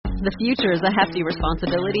The future is a hefty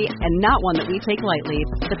responsibility and not one that we take lightly.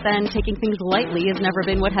 But then taking things lightly has never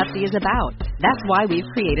been what Hefty is about. That's why we've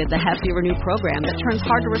created the Hefty Renew program that turns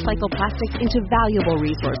hard to recycle plastics into valuable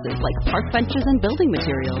resources like park benches and building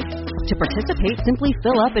materials. To participate, simply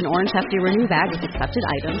fill up an orange Hefty Renew bag with accepted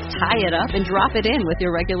items, tie it up, and drop it in with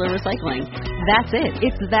your regular recycling. That's it.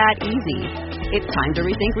 It's that easy. It's time to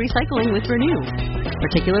rethink recycling with Renew.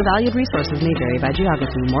 Particular valued resources may vary by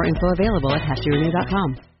geography. More info available at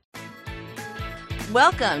heftyrenew.com.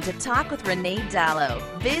 Welcome to Talk with Renee Dallo,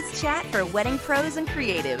 biz chat for wedding pros and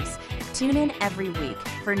creatives. Tune in every week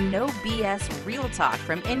for no BS real talk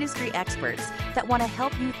from industry experts that want to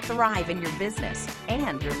help you thrive in your business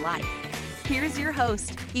and your life. Here's your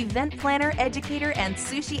host, event planner, educator, and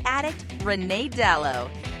sushi addict, Renee Dallo.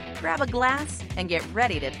 Grab a glass and get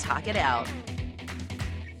ready to talk it out.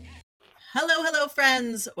 Hello,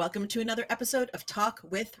 friends. Welcome to another episode of Talk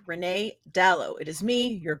with Renee Dallo. It is me,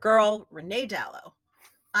 your girl, Renee Dallo.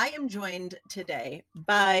 I am joined today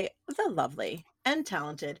by the lovely and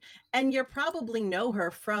talented, and you probably know her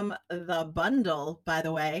from The Bundle, by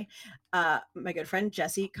the way, my good friend,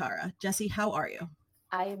 Jessie Cara. Jessie, how are you?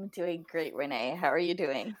 I am doing great, Renee. How are you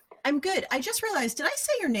doing? I'm good. I just realized, did I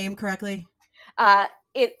say your name correctly?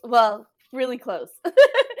 Really close.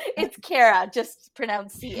 It's Cara, just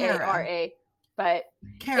pronounced Cara, but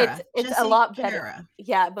Cara. it's a lot better. Cara.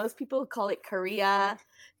 Yeah, most people call it Korea,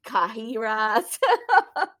 Kahira.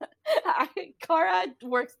 Cara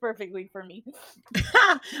works perfectly for me.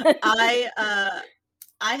 I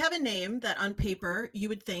have a name that on paper you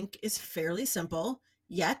would think is fairly simple,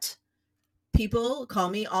 yet people call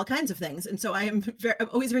me all kinds of things. And so I'm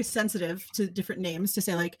always very sensitive to different names to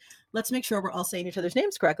say, like, let's make sure we're all saying each other's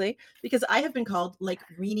names correctly, because I have been called like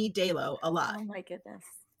Renee Dallo a lot. Oh my goodness.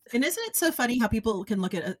 And isn't it so funny how people can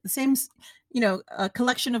look at the same, a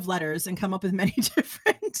collection of letters and come up with many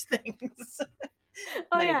different things?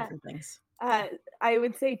 Different things. I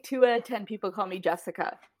would say 2 out of 10 people call me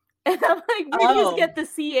Jessica. And I'm like, where do you get the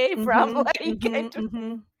CA from?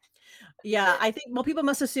 Yeah, I think, well, people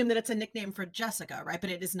must assume that it's a nickname for Jessica, right? But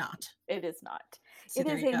it is not. It is not. So it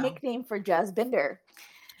is a nickname for Jazz Binder.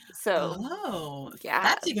 So, yeah,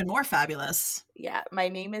 that's even more fabulous. Yeah, my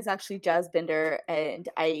name is actually Jazz Binder, and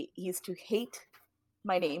I used to hate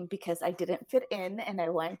my name because I didn't fit in, and I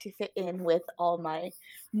wanted to fit in with all my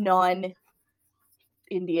non-Indian,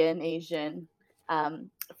 Asian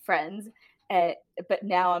friends. But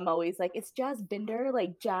now I'm always like, it's Jazz Binder,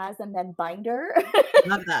 like jazz and then binder.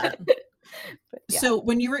 Love that. Yeah. So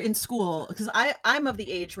when you were in school, because I'm of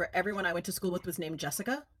the age where everyone I went to school with was named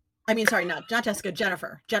Jessica. I mean, sorry, not Jessica,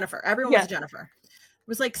 Jennifer. Everyone was Jennifer. It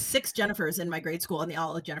was like 6 Jennifers in my grade school, and they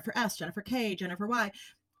all like Jennifer S, Jennifer K, Jennifer Y.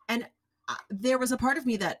 And there was a part of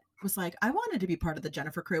me that was like, I wanted to be part of the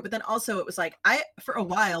Jennifer crew. But then also it was like, I, for a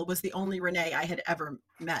while, was the only Renee I had ever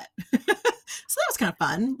met. So that was kind of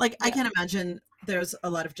fun. Like, I can't imagine there's a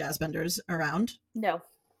lot of jazz benders around. No.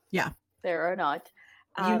 Yeah. There are not.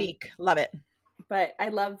 Unique. Love it. But I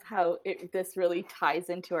love how this really ties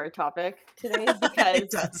into our topic today, because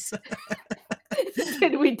it does.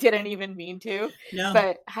 We didn't even mean to. No.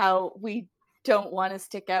 But how we don't want to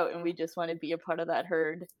stick out and we just want to be a part of that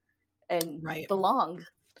herd and belong.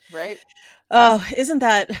 Right. Oh, isn't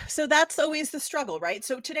that so? That's always the struggle, right?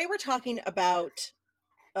 So today we're talking about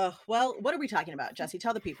what are we talking about, Jessie?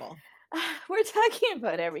 Tell the people. We're talking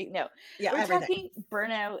about everything. No, we're everything. talking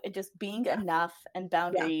burnout and just being enough and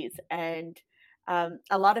boundaries. And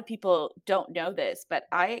a lot of people don't know this, but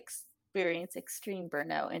I experienced extreme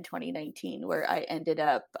burnout in 2019, where I ended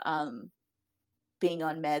up being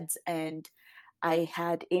on meds, and I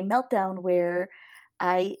had a meltdown where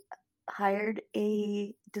I hired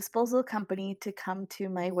a disposal company to come to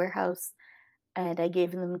my warehouse, and I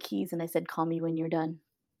gave them keys and I said, call me when you're done.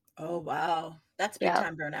 Oh, wow. That's big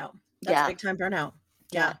time burnout. That's big time burnout.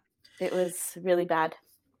 Yeah. It was really bad.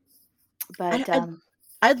 But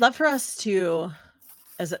I'd love for us to,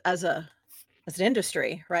 as an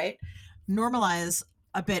industry, right, normalize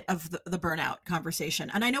a bit of the burnout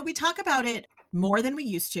conversation. And I know we talk about it more than we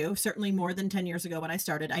used to, certainly more than 10 years ago when I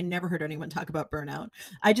started. I never heard anyone talk about burnout.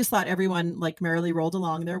 I just thought everyone like merrily rolled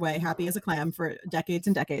along their way, happy as a clam for decades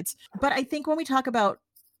and decades. But I think when we talk about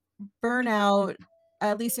burnout,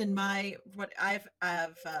 at least in what I've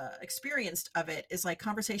experienced of it, is like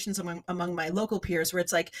conversations among my local peers where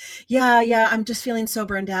it's like, yeah, I'm just feeling so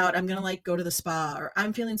burned out, I'm going to like go to the spa, or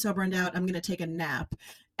I'm feeling so burned out, I'm going to take a nap.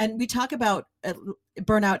 And we talk about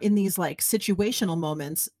burnout in these like situational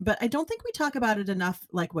moments, but I don't think we talk about it enough,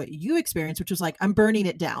 like what you experienced, which was like, I'm burning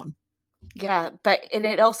it down. Yeah, and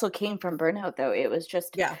it also came from burnout, though. It was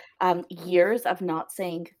just years of not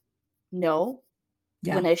saying no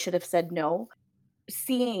when I should have said no.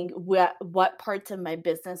 Seeing what parts of my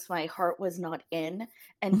business my heart was not in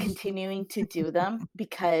and continuing to do them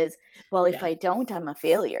because, well, if Yeah. I don't, I'm a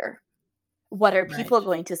failure. What are Right. people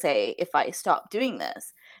going to say if I stop doing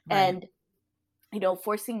this? Right. And,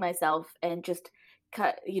 forcing myself and just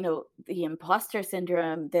cut, the imposter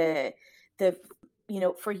syndrome, the,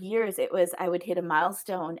 for years it was I would hit a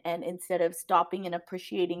milestone and instead of stopping and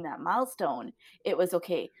appreciating that milestone, it was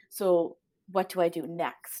okay. So what do I do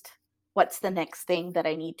next? What's the next thing that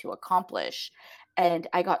I need to accomplish? And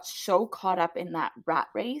I got so caught up in that rat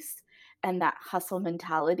race and that hustle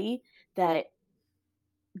mentality that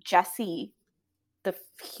Jessie, the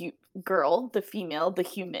girl, the female, the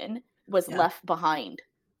human, was Yeah.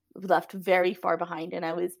 left very far behind. And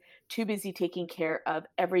I was too busy taking care of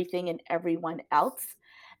everything and everyone else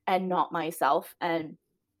and not myself. And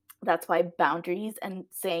that's why boundaries and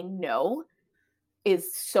saying no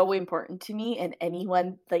is so important to me. And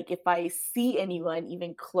anyone, like if I see anyone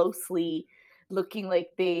even closely looking like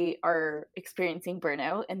they are experiencing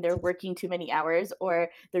burnout and they're working too many hours or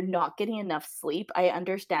they're not getting enough sleep, I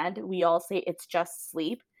understand we all say it's just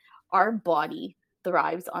sleep. Our body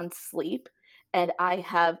thrives on sleep. And I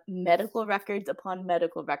have medical records upon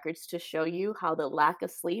medical records to show you how the lack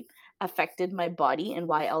of sleep affected my body and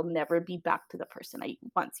why I'll never be back to the person I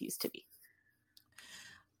once used to be.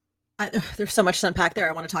 There's so much to unpack there.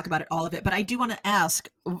 I want to talk about it, all of it, but I do want to ask.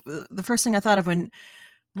 The first thing I thought of when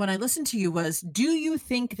I listened to you was, do you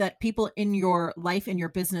think that people in your life, in your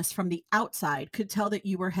business from the outside could tell that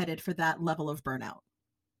you were headed for that level of burnout?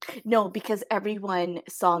 No, because everyone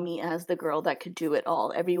saw me as the girl that could do it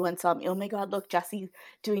all. Everyone saw me, oh my God, look, Jessie's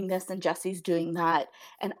doing this and Jessie's doing that.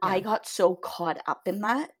 And I Yeah. got so caught up in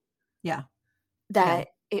that Yeah. that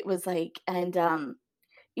it was like, and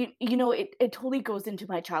it totally goes into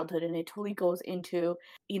my childhood and it totally goes into,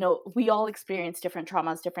 we all experience different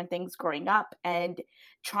traumas, different things growing up, and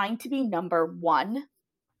trying to be number one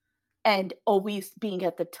and always being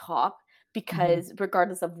at the top because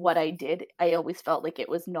regardless of what I did, I always felt like it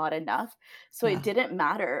was not enough. So it Yeah. didn't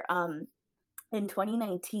matter. In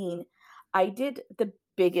 2019, I did the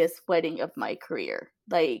biggest wedding of my career.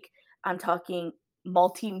 Like I'm talking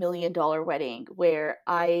multi-million dollar wedding where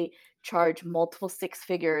I charge multiple six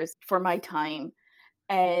figures for my time.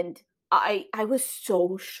 And I was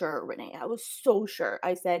so sure, Renee. I was so sure.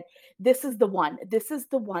 I said, this is the one. This is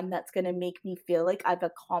the one that's gonna make me feel like I've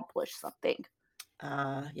accomplished something.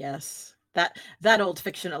 Yes. That old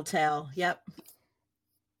fictional tale. Yep.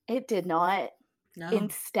 It did not. No.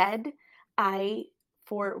 Instead, I,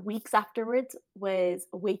 for weeks afterwards, was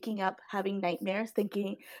waking up having nightmares,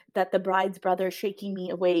 thinking that the bride's brother is shaking me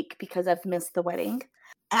awake because I've missed the wedding.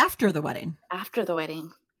 After the wedding. After the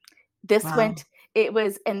wedding. This Wow. it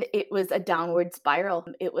was a downward spiral.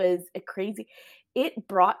 It was a crazy, it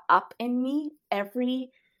brought up in me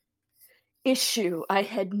every issue I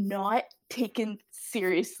had not taken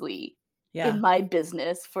seriously Yeah. in my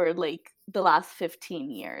business for like the last 15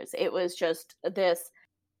 years. It was just this,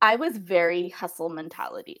 I was very hustle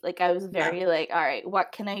mentality. Like I was very like, all right,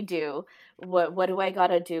 what can I do? What do I got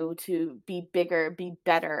to do to be bigger, be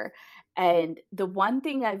better? And the one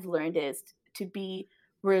thing I've learned is to be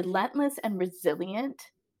relentless and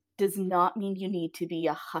resilient does not mean you need to be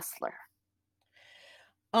a hustler.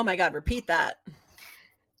 Oh my God, repeat that.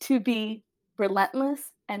 To be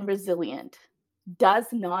relentless and resilient does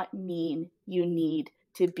not mean you need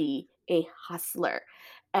to be a hustler.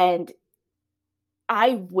 And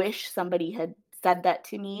I wish somebody had said that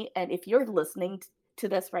to me. And if you're listening to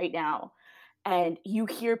this right now and you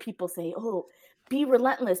hear people say, oh, be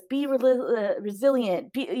relentless, be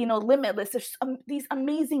resilient, be, limitless. There's these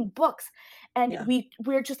amazing books. And Yeah.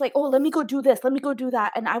 we're just like, oh, let me go do this. Let me go do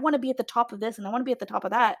that. And I want to be at the top of this and I want to be at the top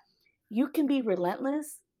of that. You can be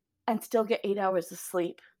relentless and still get 8 hours of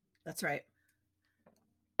sleep. That's right.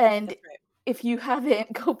 And That's right. if you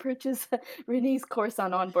haven't, go purchase Renee's course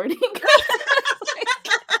on onboarding.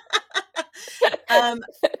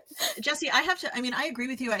 Jessie, I agree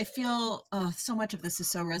with you. I feel so much of this is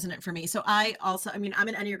so resonant for me. So I'm an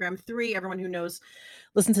Enneagram 3. Everyone who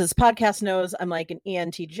listens to this podcast knows I'm like an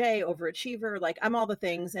ENTJ, overachiever. Like I'm all the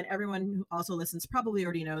things. And everyone who also listens probably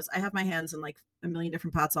already knows I have my hands in like a million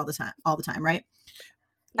different pots all the time. Right.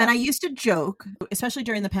 Yeah. And I used to joke, especially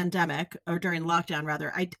during the pandemic or during lockdown,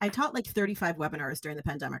 rather, I taught like 35 webinars during the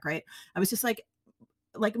pandemic. Right. I was just like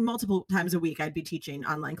multiple times a week, I'd be teaching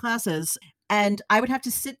online classes and I would have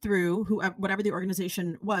to sit through whatever the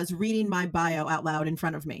organization was reading my bio out loud in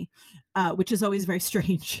front of me, which is always very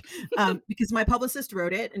strange because my publicist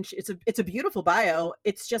wrote it and it's a beautiful bio.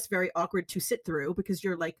 It's just very awkward to sit through because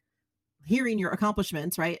you're like, hearing your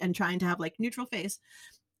accomplishments, right? And trying to have like neutral face.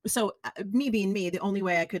 So me being me, the only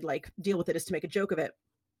way I could like deal with it is to make a joke of it.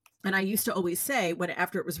 And I used to always say when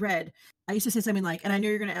after it was read, I used to say something like, and I know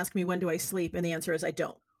you're going to ask me, when do I sleep? And the answer is I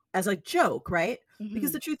don't, as a joke, right?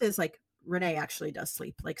 Because Mhm. the truth is like Renee actually does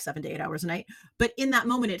sleep like 7 to 8 hours a night. But in that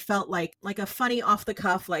moment, it felt like a funny off the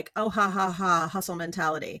cuff, like, oh, ha, ha, ha, hustle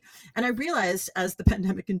mentality. And I realized as the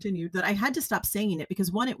pandemic continued that I had to stop saying it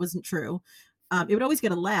because one, it wasn't true. It would always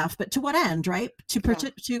get a laugh, but to what end, right? Yeah.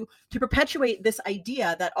 To perpetuate this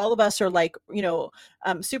idea that all of us are like,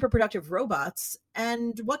 super productive robots.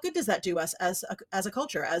 And what good does that do us as a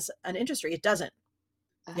culture, as an industry? It doesn't.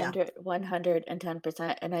 Yeah.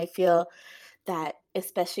 110%. And I feel that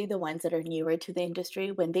especially the ones that are newer to the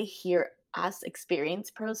industry, when they hear us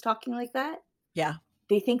experienced pros talking like that, Yeah.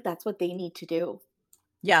 they think that's what they need to do.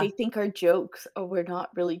 Yeah. They think our jokes or we're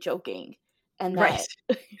not really joking, and Right.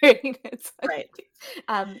 that right? It's Right.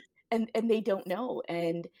 like, and they don't know,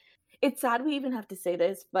 and it's sad we even have to say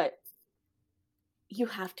this, but you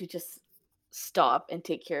have to just stop and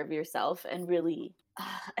take care of yourself and really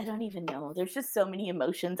I don't even know. There's just so many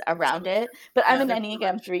emotions around it. But I'm Yeah. an There's so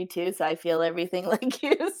Enneagram much. 3 too, so I feel everything like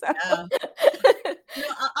you. So Yeah.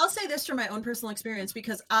 I'll say this from my own personal experience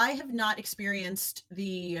because I have not experienced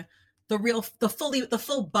the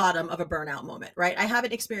full bottom of a burnout moment, right? I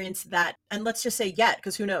haven't experienced that, and let's just say yet,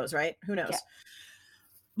 because who knows, right? Who yeah. knows?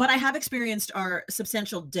 What I have experienced are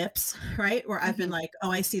substantial dips, right? Where I've been Mhm. like,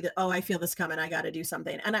 oh, I see that, oh, I feel this coming, I got to do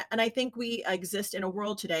something. And I think we exist in a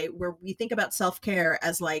world today where we think about self-care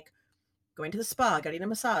as like going to the spa, getting a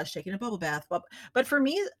massage, taking a bubble bath. Well, but for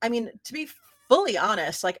me, I mean, to be fully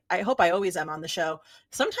honest, like I hope I always am on the show.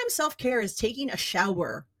 Sometimes self-care is taking a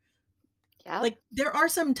shower. Yeah. Like there are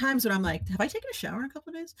some times when I'm like, have I taken a shower in a couple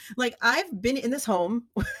of days? Like I've been in this home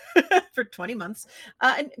for 20 months.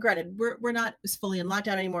 And granted, we're not fully in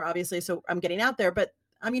lockdown anymore, obviously. So I'm getting out there. But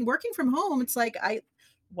I mean, working from home, it's like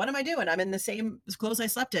what am I doing? I'm in the same clothes I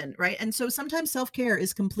slept in, right? And so sometimes self-care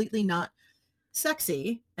is completely not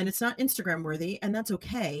sexy and it's not Instagram worthy, and that's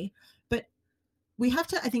okay. But we have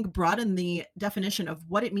to, I think, broaden the definition of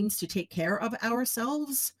what it means to take care of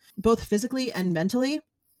ourselves, both physically and mentally.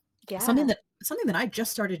 Something Yeah. that something that I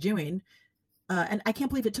just started doing, and I can't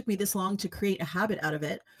believe it took me this long to create a habit out of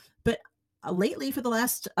it. But lately, for the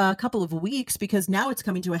last couple of weeks, because now it's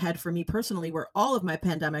coming to a head for me personally, where all of my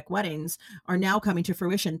pandemic weddings are now coming to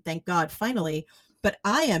fruition. Thank God, finally. But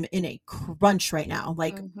I am in a crunch right now.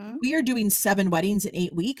 Like Mhm. we are doing 7 weddings in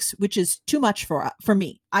 8 weeks, which is too much for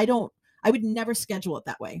me. I would never schedule it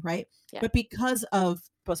that way, right? Yeah. But because of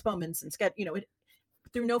postponements and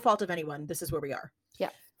through no fault of anyone, this is where we are.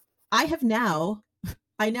 Yeah. I have now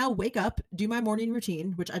I now wake up, do my morning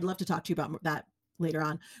routine, which I'd love to talk to you about that later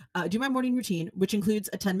on. Do my morning routine, which includes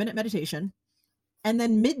a 10-minute meditation. And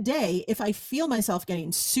then midday, if I feel myself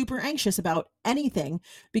getting super anxious about anything,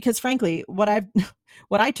 because frankly, what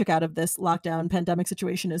I took out of this lockdown pandemic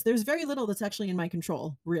situation is there's very little that's actually in my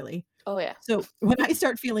control, really. Oh yeah. So when I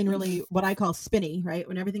start feeling really what I call spinny, right?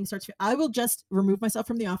 When everything starts, I will just remove myself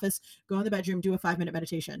from the office, go in the bedroom, do a 5-minute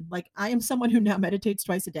meditation. Like I am someone who now meditates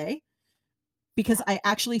twice a day because Yeah. I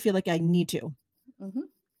actually feel like I need to. Mhm.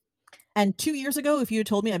 And 2 years ago, if you had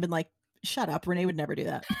told me, I'd been like, "Shut up, Renee would never do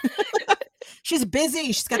that." She's busy,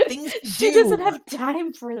 she's got things to She doesn't do. have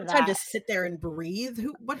time for Time to that. sit there and breathe.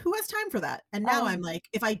 Who has time for that? And now I'm Um, like,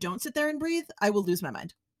 if I don't sit there and breathe, I will lose my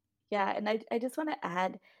mind. yeah, and I just want to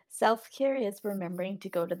add self-care is remembering to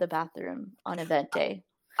go to the bathroom on event day.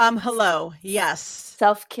 Hello. Yes.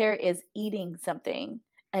 Self-care is eating something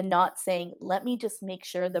and not saying, "Let me just make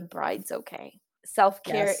sure the bride's okay."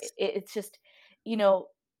 Self-care, Yes. it's just, you know,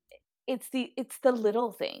 it's the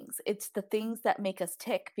little things. It's the things that make us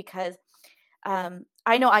tick because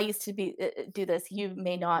I know I used to be do this. You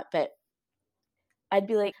may not, but I'd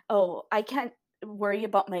be like, "Oh, I can't worry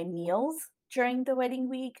about my meals during the wedding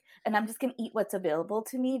week, and I'm just gonna eat what's available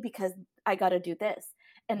to me because I gotta do this."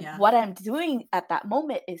 And Yeah. what I'm doing at that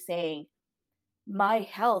moment is saying, "My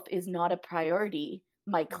health is not a priority,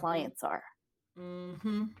 my Mhm. clients are."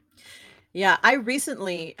 Mhm. Yeah, I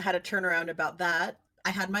recently had a turnaround about that. I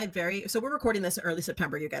had so we're recording this in early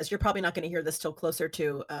September, you guys. You're probably not going to hear this till closer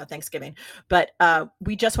to Thanksgiving, but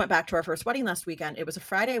we just went back to our first wedding last weekend. It was a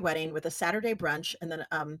Friday wedding with a Saturday brunch and then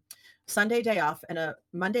Sunday day off and a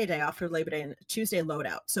Monday day off for Labor Day and Tuesday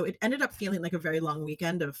loadout. So it ended up feeling like a very long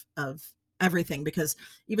weekend of everything because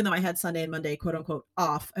even though I had Sunday and Monday quote unquote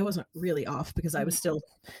off, I wasn't really off because I was Mhm.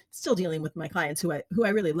 still dealing with my clients who I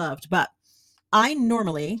really loved. But I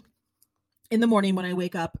normally in the morning when I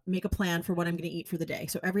wake up, make a plan for what I'm going to eat for the day.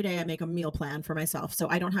 So every day I make a meal plan for myself. So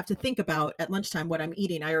I don't have to think about at lunchtime what I'm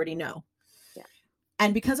eating. I already know. Yeah.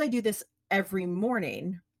 And because I do this every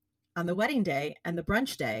morning on the wedding day and the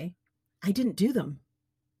brunch day, I didn't do them.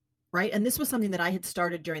 Right. And this was something that I had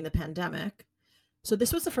started during the pandemic. So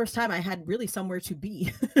this was the first time I had really somewhere to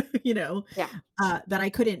be, Yeah. that I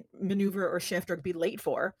couldn't maneuver or shift or be late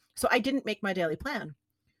for. So I didn't make my daily plan.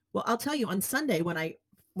 Well, I'll tell you, on Sunday when I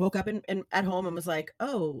woke up and at home and was like,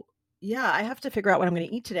 oh, yeah, I have to figure out what I'm going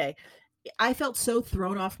to eat today. I felt so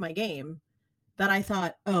thrown off my game that I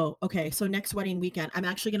thought, oh, okay, so next wedding weekend, I'm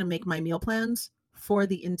actually going to make my meal plans for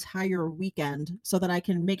the entire weekend so that I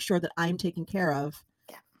can make sure that I'm taken care of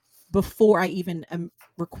before I even am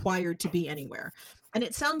required to be anywhere. And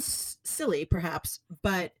it sounds silly, perhaps,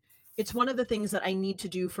 but it's one of the things that I need to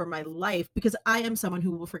do for my life, because I am someone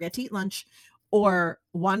who will forget to eat lunch or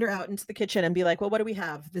wander out into the kitchen and be like, well, what do we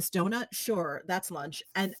have? This donut? Sure, that's lunch.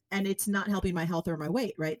 And it's not helping my health or my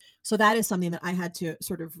weight, right? So that is something that I had to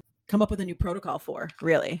sort of come up with a new protocol for,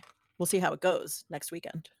 really. We'll see how it goes next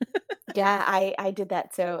weekend. Yeah, I did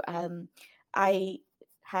that. So I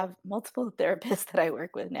have multiple therapists that I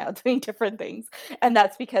work with now doing different things. And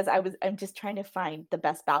that's because I'm just trying to find the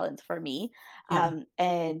best balance for me. Yeah.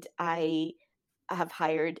 And I have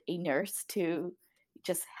hired a nurse to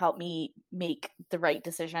just help me make the right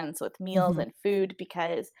decisions with meals Mhm. and food,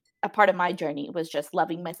 because a part of my journey was just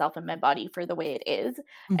loving myself and my body for the way it is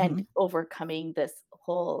and Mhm. overcoming this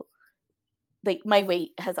whole, like, my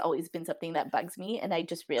weight has always been something that bugs me, and I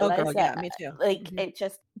just Oh, girl, realized that, yeah, me too. like, Mhm. it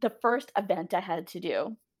just the first event I had to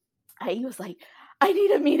do, I was like, "I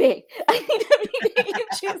need a meeting. I need a meeting." And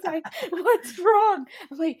she was like, "What's wrong?"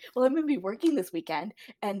 I'm like, "Well, I'm gonna be working this weekend,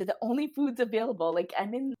 and the only foods available, like,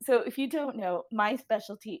 I'm in." So if you don't know, my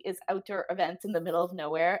specialty is outdoor events in the middle of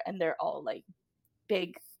nowhere, and they're all, like,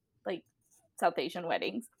 big, like, South Asian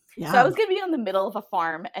weddings. So I Yeah, was gonna be on the middle of a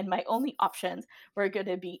farm, and my only options were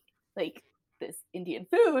gonna be, like, this Indian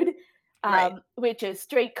food, right. which is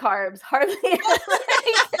straight carbs, hardly like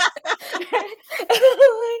and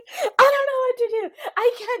I'm like, "I don't know what to do.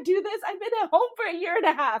 I can't do this. I've been at home for a year and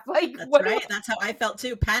a half. Like, That's what do right. That's how I felt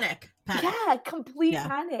too. Panic, panic. yeah, complete Yeah.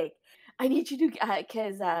 panic. I need you to,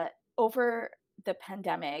 because over the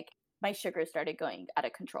pandemic, my sugar started going out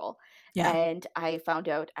of control, Yeah. and I found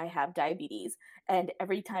out I have diabetes. And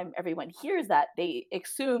every time everyone hears that, they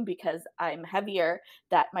assume because I'm heavier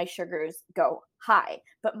that my sugars go high,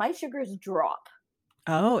 but my sugars drop.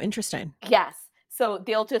 Oh, interesting. Yes. So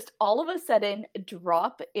they'll just all of a sudden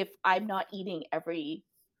drop if I'm not eating every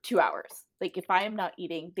 2 hours. Like, if I am not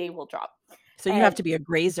eating, they will drop. So you have And to be a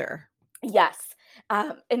grazer. yes.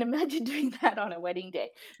 And imagine doing that on a wedding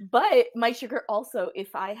day. But my sugar also,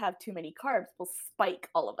 if I have too many carbs, will spike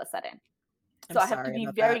all of a sudden. I'm So I have to sorry be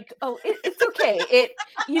about that. very, oh, it's okay.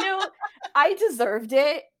 You know, I deserved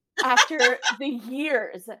it after the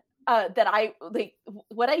years that I like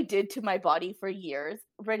what I did to my body for years.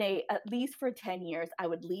 Renee, at least for 10 years, I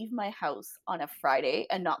would leave my house on a Friday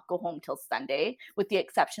and not go home till Sunday, with the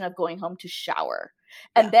exception of going home to shower.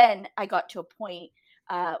 And Yeah. then I got to a point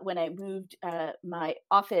when I moved my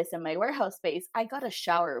office and my warehouse space, I got a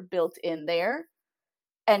shower built in there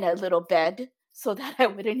and a little bed so that I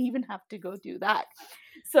wouldn't even have to go do that.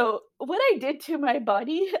 So what I did to my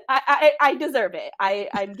body, I deserve it.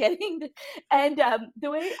 I'm getting and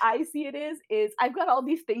the way I see it is I've got all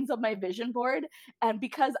these things on my vision board, and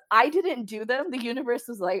because I didn't do them, the universe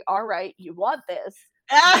was like, "All right, you want this?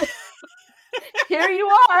 Ah! Here you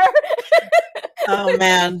are." Oh,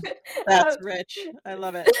 man. That's um, rich. I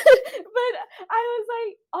love it. but I was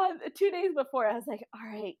like, on 2 days before, I was like, "All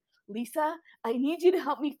right, Lisa, I need you to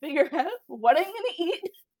help me figure out what I'm gonna eat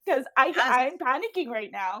because Yes. I'm panicking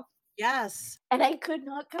right now." Yes. And I could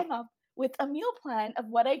not come up with a meal plan of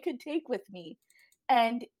what I could take with me.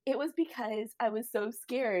 And it was because I was so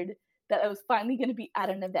scared that I was finally going to be at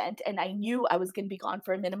an event, and I knew I was going to be gone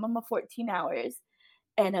for a minimum of 14 hours.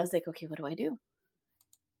 And I was like, okay, what do I do?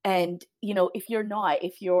 And, if you're not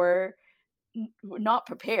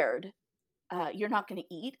prepared, you're not going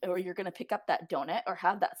to eat, or you're going to pick up that donut or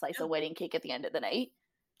have that slice Yeah. of wedding cake at the end of the night.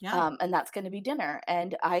 Yeah. And that's going to be dinner.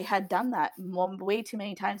 And I had done that way too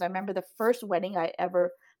many times. I remember the first wedding I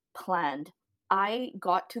ever planned. I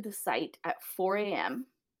got to the site at 4 a.m.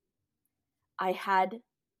 I had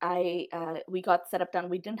we got set up done.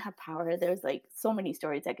 We didn't have power. There's like so many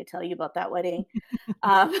stories I could tell you about that wedding.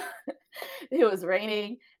 Um, it was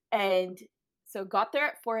raining, and so got there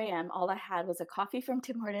at 4 a.m. All I had was a coffee from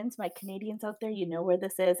Tim Hortons. My Canadians out there, you know where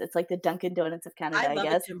this is. It's like the Dunkin' Donuts of I Canada, I love a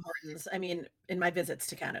guess. Tim Hortons. I mean, in my visits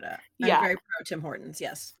to Canada, I'm Yeah, very pro Tim Hortons.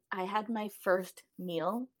 Yes. I had my first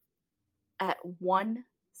meal at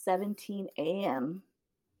 1:17 a.m.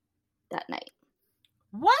 that night.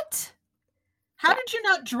 What? How Yeah. did you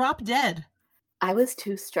not drop dead? I was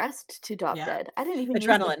too stressed to drop Yeah. dead. I didn't even use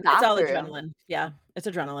the Adrenaline. It's all bathroom, adrenaline. Yeah. It's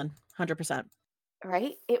adrenaline. 100%.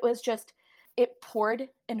 right? It was just, it poured,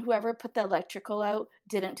 and whoever put the electrical out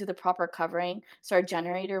didn't do the proper covering. So our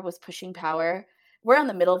generator was pushing power. We're in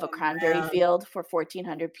the middle of a Oh, cranberry man. field for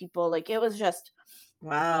 1,400 people. Like, it was just,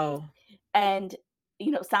 Wow. and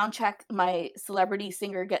sound check, my celebrity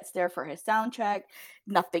singer gets there for his sound check,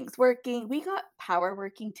 nothing's working. We got power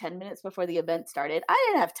working 10 minutes before the event started. I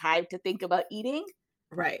didn't have time to think about eating,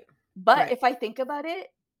 Right. but Right. if I think about it,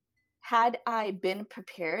 had I been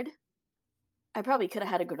prepared, I probably could have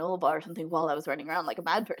had a granola bar or something while I was running around like a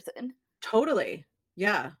mad person, Totally.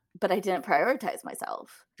 Yeah. but I didn't prioritize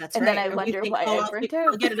myself, That's and then right. I And we wonder think, why "Oh, I burnt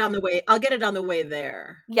I'll out. get it on the way. I'll get it on the way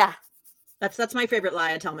there." Yeah, That's my favorite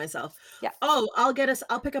lie I tell myself. yeah, "Oh, I'll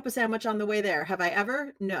pick up a sandwich on the way there." Have I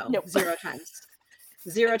ever? No, nope. 0 times.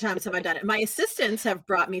 0 times have I done it. My assistants have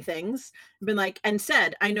brought me things, been like and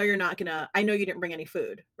said, I know you didn't bring any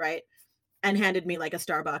food, right?" And handed me like a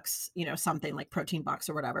Starbucks, something like protein box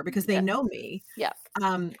or whatever because they Yeah, know me. yeah.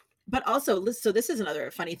 But also, so this is another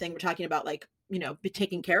funny thing we're talking about, like, be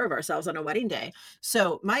taking care of ourselves on a wedding day.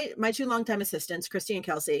 So my two longtime assistants, Christy and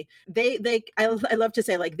Kelsey, I love to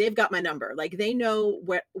say like they've got my number. Like they know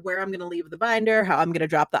where I'm going to leave the binder, how I'm going to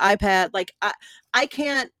drop the iPad. Like I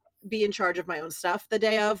can't be in charge of my own stuff the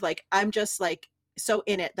day of. Like I'm just like so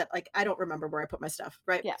in it that like I don't remember where I put my stuff.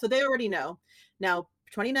 Right. Yeah. So they already know. Now,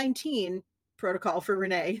 2019 protocol for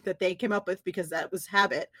Renee that they came up with because that was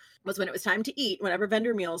habit was when it was time to eat, whenever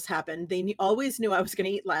vendor meals happened, they always knew I was going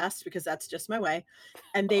to eat last because that's just my way.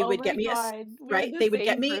 And they Oh would my get me god, we're right. the They would get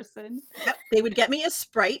same me, person. yep, they would get me a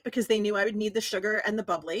Sprite because they knew I would need the sugar and the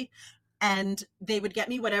bubbly. And they would get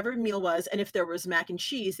me whatever meal was. And if there was mac and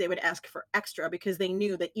cheese, they would ask for extra because they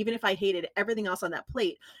knew that even if I hated everything else on that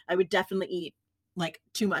plate, I would definitely eat like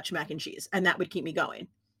too much mac and cheese and that would keep me going.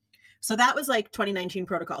 So that was like 2019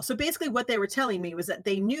 protocol. So basically what they were telling me was that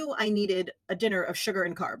they knew I needed a dinner of sugar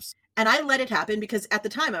and carbs. And I let it happen because at the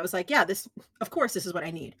time I was like, yeah, of course, this is what I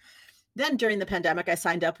need. Then during the pandemic, I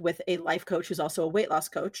signed up with a life coach who's also a weight loss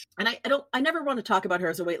coach. And I never want to talk about her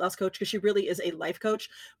as a weight loss coach because she really is a life coach.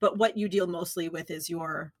 But what you deal mostly with is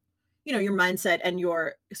your mindset and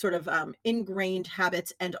your sort of ingrained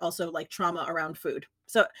habits and also like trauma around food.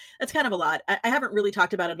 So that's kind of a lot. I haven't really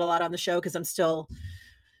talked about it a lot on the show because I'm still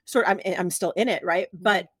in it, right?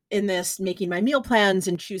 But in this making my meal plans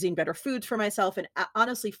and choosing better foods for myself and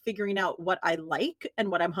honestly figuring out what I like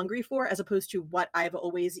and what I'm hungry for as opposed to what I've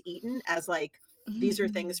always eaten as like these are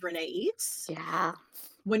things Renee eats. Yeah.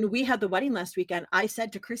 When we had the wedding last weekend, I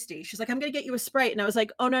said to Christy, she's like, I'm going to get you a Sprite. And I was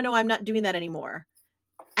like, oh, no, I'm not doing that anymore.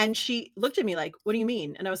 And she looked at me like, what do you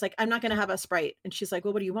mean? And I was like, I'm not going to have a Sprite. And she's like,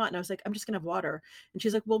 well, what do you want? And I was like, I'm just going to have water. And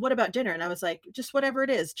she's like, well, what about dinner? And I was like, just whatever it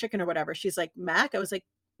is, chicken or whatever. She's like, mac? I was like,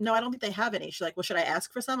 no, I don't think they have any. She's like, well, should I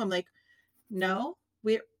ask for some? I'm like, no,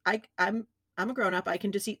 I'm a grown up. I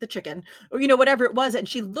can just eat the chicken or, whatever it was. And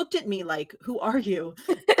she looked at me like, who are you?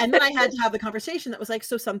 And then I had to have the conversation that was like,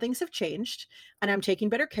 so some things have changed and I'm taking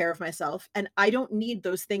better care of myself. And I don't need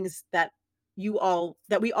those things that we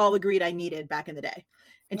all agreed I needed back in the day.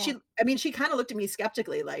 And Yeah. she kind of looked at me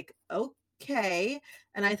skeptically like, okay.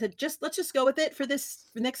 And I said, let's just go with it for this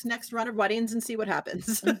next run of weddings and see what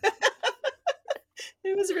happens.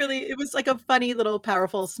 It was like a funny little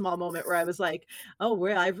powerful small moment where I was like, oh,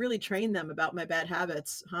 well, I've really trained them about my bad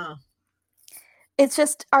habits, huh? It's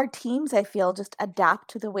just our teams, I feel, just adapt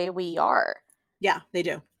to the way we are. Yeah, they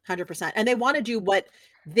do. 100%. And they want to do what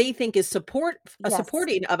they think is Yes.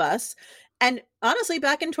 supporting of us. And honestly,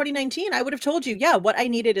 back in 2019, I would have told you, yeah, what I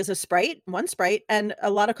needed is one Sprite and a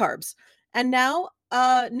lot of carbs. And now,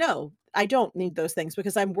 no, I don't need those things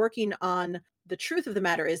because I'm working on the truth of the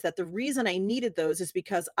matter is that the reason I needed those is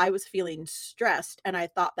because I was feeling stressed and I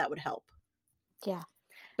thought that would help. Yeah.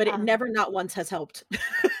 But it never not once has helped.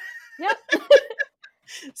 Yep.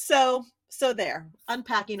 So there,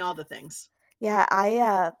 unpacking all the things.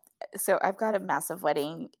 Yeah, so I've got a massive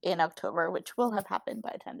wedding in October, which will have happened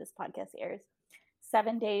by the time this podcast airs.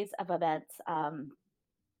 7 days of events,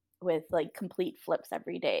 with like complete flips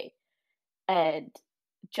every day. And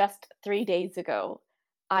just 3 days ago,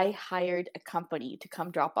 I hired a company to come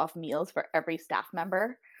drop off meals for every staff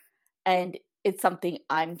member. And it's something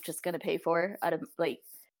I'm just going to pay for out of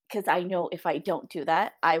because I know if I don't do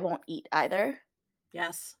that, I won't eat either.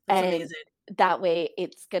 Yes, that's And amazing. that way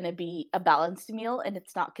it's going to be a balanced meal and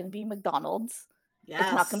it's not going to be McDonald's. Yes.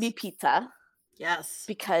 It's not going to be pizza. Yes.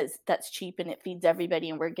 Because that's cheap and it feeds everybody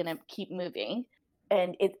and we're going to keep moving.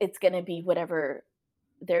 And it's going to be whatever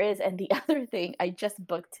there is. And the other thing I just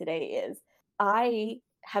booked today is I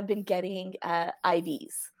have been getting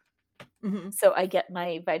IVs. Mhm. So I get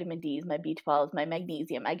my vitamin Ds, my B12s, my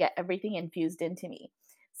magnesium. I get everything infused into me.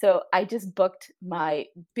 So I just booked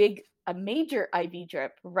a major IV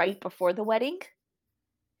drip right before the wedding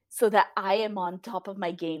so that I am on top of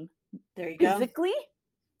my game There you go. physically.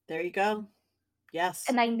 There you go. Yes.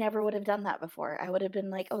 And I never would have done that before. I would have been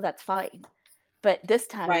like, "Oh, that's fine." But this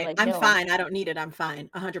time I'm Right. like, I'm "No, fine. I don't need it. I'm fine.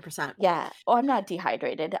 100%. yeah. Oh, I'm not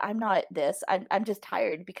dehydrated. I'm not this. I'm just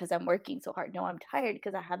tired because I'm working so hard." No, I'm tired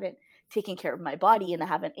because I haven't taken care of my body and I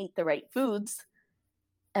haven't ate the right foods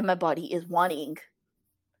and my body is wanting,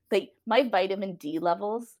 like, my vitamin D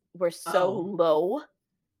levels were so Oh. low.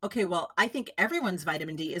 Okay, well, I think everyone's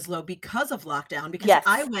vitamin D is low because of lockdown, because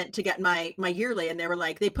I Yes. went to get my yearly and they were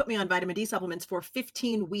like, they put me on vitamin D supplements for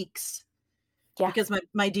 15 weeks Yeah. because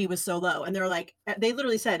my D was so low. And they were like, they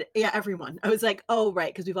literally said, yeah, everyone. I was like, oh,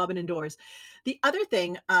 right, because we've all been indoors. The other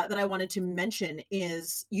thing that I wanted to mention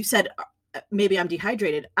is you said maybe I'm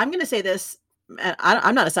dehydrated. I'm going to say this, and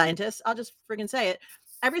I'm not a scientist. I'll just friggin' say it.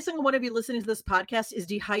 Every single one of you listening to this podcast is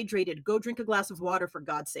dehydrated. Go drink a glass of water for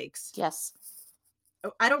God's sakes. Yes.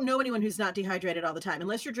 I don't know anyone who's not dehydrated all the time.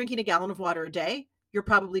 Unless you're drinking a gallon of water a day, you're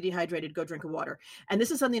probably dehydrated. Go drink a water. And this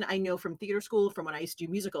is something I know from theater school, from when I used to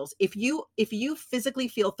do musicals. If you physically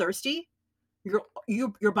feel thirsty,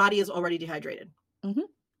 your body is already dehydrated. Mhm.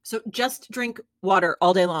 So just drink water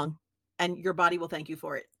all day long, and your body will thank you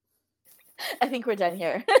for it. I think we're done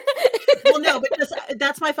here. Well, no, but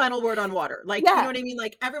that's my final word on water. Like, you know Yeah. what I mean?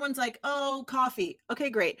 Like, everyone's like, oh, coffee. Okay,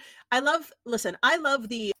 great. I love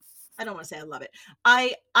the, I don't want to say I love it.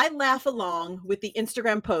 I laugh along with the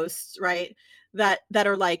Instagram posts, right? That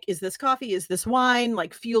are like, is this coffee? Is this wine?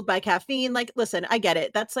 Like, fueled by caffeine? Like, listen, I get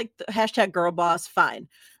it. That's like the hashtag girl boss, fine.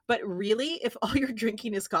 But really, if all you're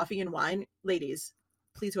drinking is coffee and wine, ladies,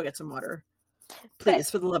 please go get some water. But Please,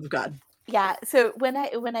 for the love of God. yeah, so when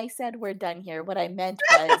I said we're done here, what I meant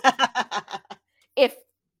was, if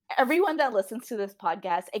everyone that listens to this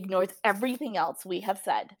podcast ignores everything else we have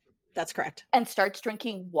said That's correct. and starts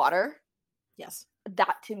drinking water, Yes.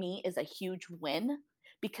 that to me is a huge win,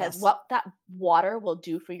 because Yes. what that water will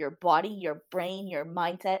do for your body, your brain, your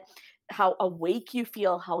mindset, how awake you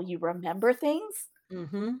feel, how you remember things,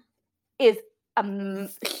 Mm-hmm. is a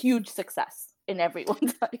huge success in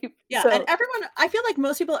everyone's life. Yeah, and So everyone, I feel like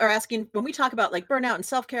most people are asking when we talk about like burnout and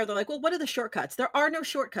self-care, they're like, well, what are the shortcuts? There are no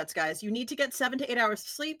shortcuts, guys. You need to get 7 to 8 hours of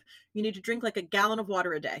sleep. You need to drink like a gallon of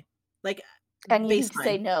water a day, like and you need to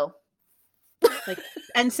say baseline, no. like,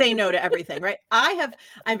 and say no to everything, right?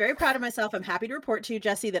 I'm very proud of myself. I'm happy to report to you,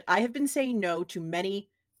 Jesse, that I have been saying no to many,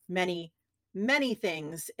 many, many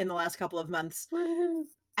things in the last couple of months. Woohoo.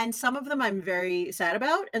 And some of them I'm very sad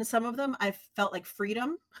about, and some of them I felt like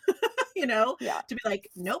freedom, Yeah. to be like,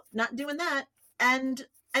 nope, not doing that. And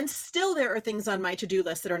still there are things on my to-do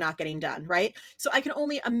list that are not getting done, right? So I can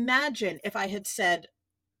only imagine if I had said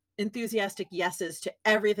enthusiastic yeses to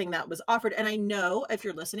everything that was offered. And I know, if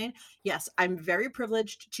you're listening, yes, I'm very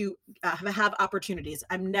privileged to have opportunities.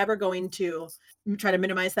 I'm never going to try to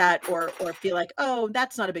minimize that or feel like, oh,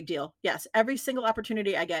 that's not a big deal. Yes, every single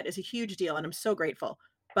opportunity I get is a huge deal, and I'm so grateful.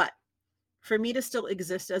 But for me to still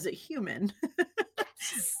exist as a human,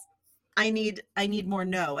 I need more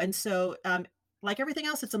no. And so, like everything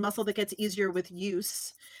else, it's a muscle that gets easier with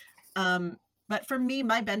use. But for me,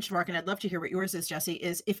 my benchmark, and I'd love to hear what yours is, Jesse,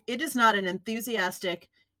 is if it is not an enthusiastic,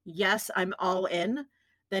 yes, I'm all in,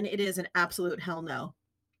 then it is an absolute hell no.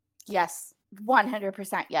 Yes.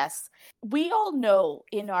 100% yes. We all know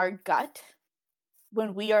in our gut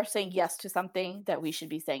when we are saying yes to something that we should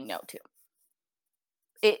be saying no to.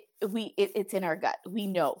 It's in our gut. We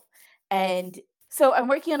know. And so I'm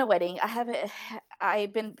working on a wedding.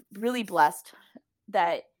 I've been really blessed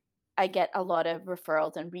that I get a lot of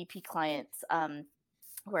referrals and repeat clients,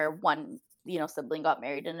 where one, sibling got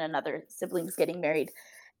married and another sibling's getting married.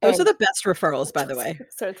 Those are And the best referrals, by the way,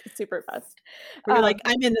 so it's super fast. where you're like,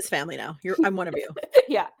 I'm in this family now. I'm one of you.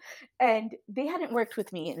 Yeah. And they hadn't worked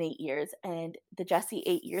with me in 8 years. And the Jessie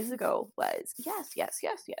 8 years ago was yes, yes,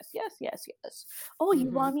 yes, yes, yes, yes, yes. Oh, you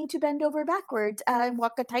Mhm. want me to bend over backwards and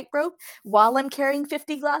walk a tightrope while I'm carrying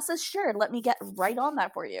 50 glasses? Sure, let me get right on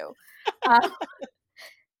that for you.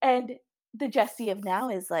 And the Jessie of now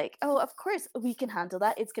is like, oh, of course we can handle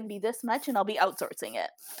that. It's going to be this much and I'll be outsourcing it.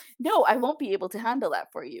 No, I won't be able to handle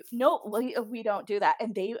that for you. No, we don't do that.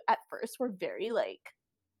 And they at first were very like,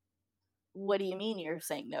 what do you mean you're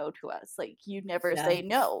saying no to us? Like, you never Yeah. say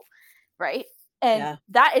no, right? And Yeah.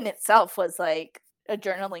 that in itself was like a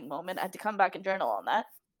journaling moment. I had to come back and journal on that.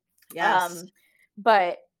 Yes.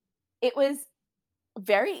 But it was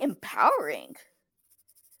very empowering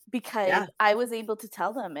because Yeah. I was able to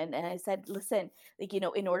tell them, and I said, listen, like,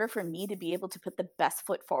 in order for me to be able to put the best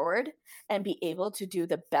foot forward and be able to do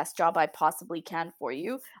the best job I possibly can for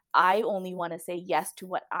you, I only want to say yes to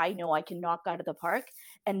what I know I can knock out of the park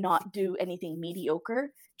and not do anything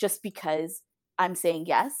mediocre just because I'm saying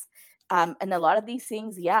yes. And a lot of these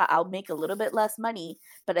things, yeah, I'll make a little bit less money,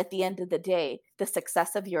 but at the end of the day, the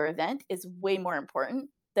success of your event is way more important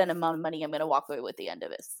than the amount of money I'm going to walk away with at the end of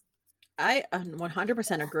this. I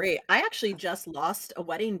 100% agree. I actually just lost a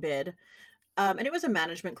wedding bid, and it was a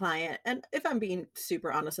management client. And if I'm being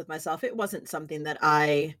super honest with myself, it wasn't something that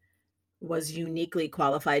I was uniquely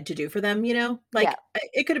qualified to do for them, you know? Yeah. Like,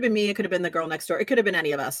 it could have been me, it could have been the girl next door, it could have been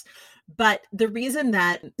any of us. But the reason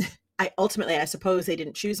that I suppose they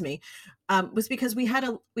didn't choose me, was because we had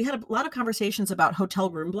a lot of conversations about hotel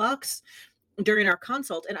room blocks during our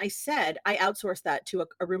consult, and I said I outsourced that to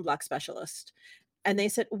a room block specialist. And they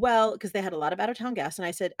said, "Well," because they had a lot of out of town guests, and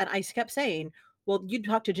I kept saying, "Well, you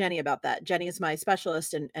talk to Jenny about that. Jenny is my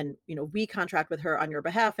specialist, and we contract with her on your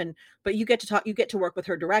behalf, but you get to work with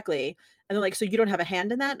her directly." And they're like, "So you don't have a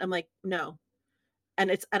hand in that?" I'm like, "No."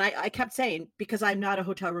 And I kept saying, because I'm not a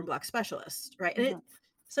hotel room block specialist, right? And Mhm. it's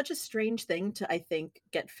such a strange thing to, I think,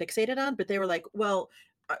 get fixated on, but they were like, "Well,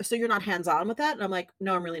 so you're not hands on with that?" And I'm like,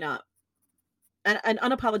 "No, I'm really not." And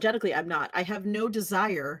unapologetically, I'm not. I have no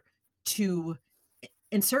desire to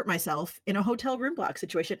insert myself in a hotel room block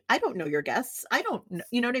situation. I don't know your guests. I don't kn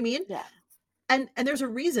You know what I mean? Yeah. And there's a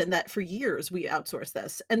reason that for years we outsourced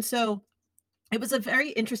this. And so it was a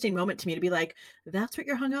very interesting moment to me to be like, "That's what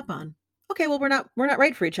you're hung up on. Okay, well, we're not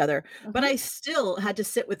right for each other." But Mhm. I still had to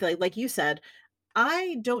sit with, like you said,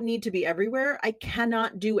 I don't need to be everywhere. I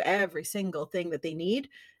cannot do every single thing that they need.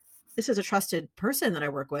 This is a trusted person that I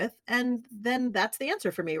work with, and then that's the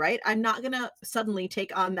answer for me, right? I'm not gonna suddenly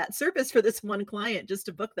take on that service for this one client just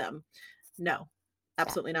to book them. No,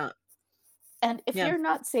 Yeah. absolutely not. And if Yeah. you're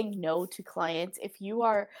not saying no to clients, if you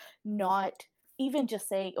are not even just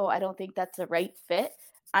saying, "Oh, I don't think that's a right fit,"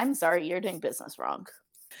 I'm sorry, you're doing business wrong.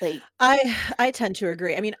 Like, I tend to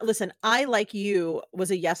agree. I mean, listen, I, like you,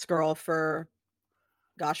 was a yes girl for,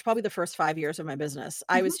 gosh, probably the first 5 years of my business.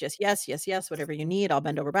 I mhm, was just, "Yes, yes, yes, whatever you need, I'll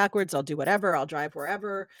bend over backwards, I'll do whatever, I'll drive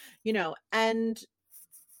wherever," you know, and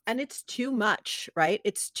it's too much, right?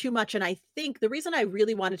 It's too much, and I think the reason I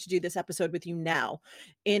really wanted to do this episode with you now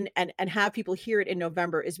and have people hear it in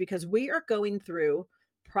November is because we are going through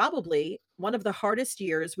probably one of the hardest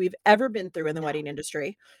years we've ever been through in the yeah, wedding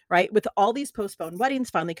industry, right? With all these postponed weddings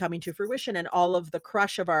finally coming to fruition and all of the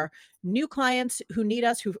crush of our new clients who need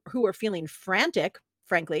us, who are feeling frantic,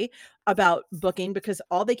 frankly, about booking because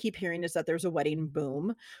all they keep hearing is that there's a wedding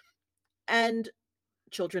boom. And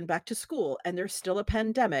children back to school, and there's still a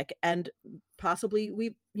pandemic, and possibly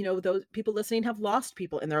those people listening have lost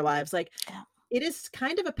people in their lives. Like, yeah, it is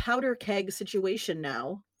kind of a powder keg situation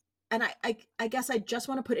now. And I guess I just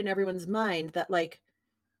want to put in everyone's mind that, like,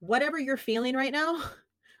 whatever you're feeling right now,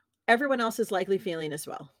 everyone else is likely feeling as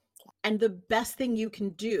well. And the best thing you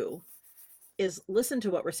can do is listen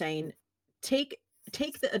to what we're saying. Take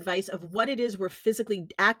take the advice of what it is we're physically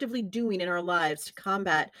actively doing in our lives to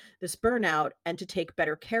combat this burnout and to take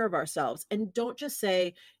better care of ourselves. And don't just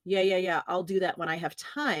say, "Yeah, yeah, yeah, I'll do that when I have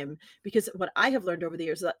time," because what I have learned over the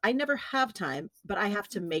years is that I never have time, but I have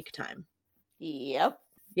to make time. yep.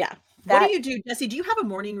 Yeah. What do That you do, Jesse? Do you have a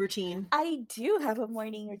morning routine? I do have a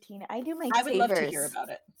morning routine. I do my I would love to hear savers. about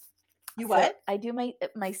it. You So what? I do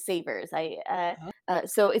my savers. Oh,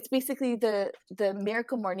 So it's basically the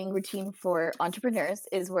Miracle Morning Routine for Entrepreneurs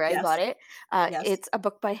is where I got yes. it. Yes. It's a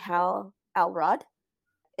book by Hal Elrod,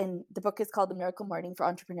 and the book is called The Miracle Morning for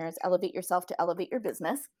Entrepreneurs: Elevate Yourself to Elevate Your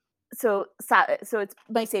Business. So it's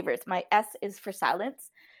my savers. My S is for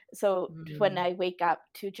silence. So when Mm, I wake up,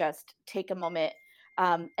 to just take a moment.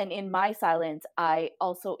 And in my silence, I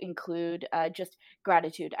also include just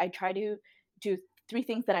gratitude. I try to do three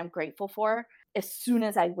things that I'm grateful for as soon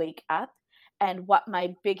as I wake up, and what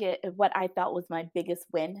I felt was my biggest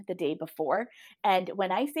win the day before. And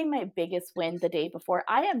when I say my biggest win the day before,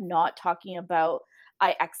 I am not talking about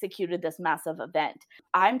I executed this massive event.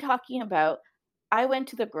 I'm talking about I went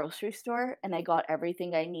to the grocery store and I got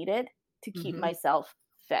everything I needed to keep mhm, myself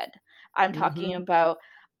fed. I'm talking mhm. about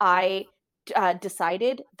I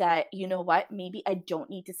decided that, you know what, maybe I don't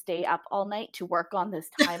need to stay up all night to work on this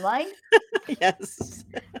timeline. Yes.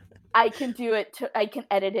 I can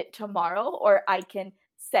edit it tomorrow, or I can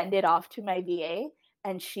send it off to my VA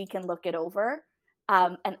and she can look it over.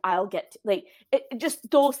 And I'll get just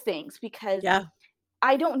those things, because Yeah.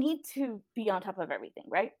 I don't need to be on top of everything,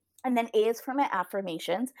 right? And then A is for my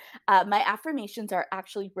affirmations. My affirmations are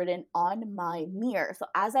actually written on my mirror. So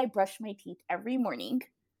as I brush my teeth every morning,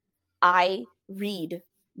 I read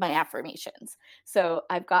my affirmations. So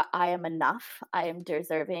I've got I am enough, I am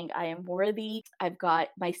deserving, I am worthy. I've got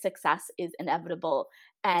my success is inevitable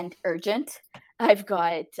and urgent. I've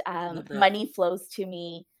got Love that. money flows to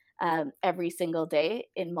me every single day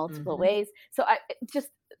in multiple Mm-hmm. ways. So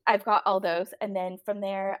I've got all those, and then from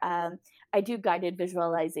there, I do guided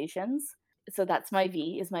visualizations. So that's my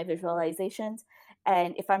V is my visualizations.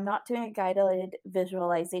 And if I'm not doing a guided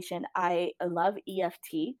visualization, I love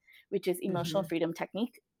EFT, which is emotional Mm-hmm. freedom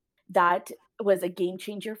technique. That was a game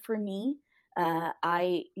changer for me.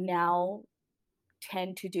 I now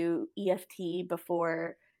tend to do EFT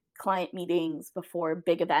before client meetings, before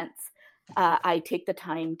big events. I take the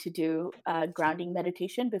time to do a grounding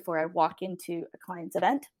meditation before I walk into a client's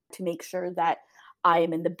event to make sure that I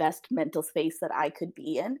am in the best mental space that I could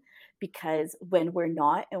be in. Because when we're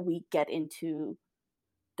not and we get into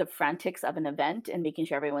the frantics of an event and making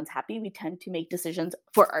sure everyone's happy, we tend to make decisions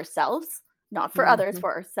for ourselves, not for others, Mm-hmm.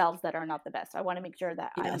 for ourselves that are not the best. I want to make sure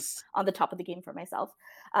that I'm Yes. on the top of the game for myself.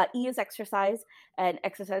 E is exercise, and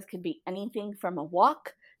exercise could be anything from a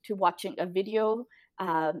walk to watching a video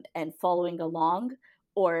and following along,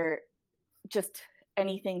 or just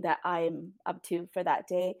anything that I'm up to for that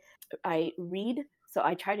day. I read, so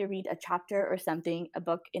I try to read a chapter or something, a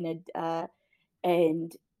book in a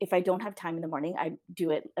and if I don't have time in the morning, I do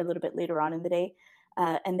it a little bit later on in the day.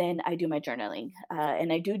 And then I do my journaling.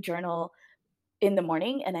 And I do journal in the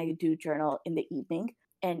morning and I do journal in the evening.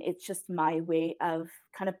 And it's just my way of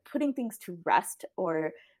kind of putting things to rest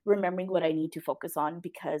or remembering what I need to focus on,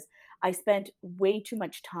 because I spent way too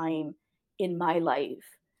much time in my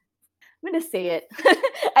life. I'm going to say it.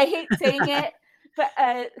 I hate saying it, but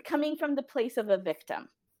coming from the place of a victim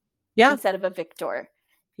Yeah. instead of a victor.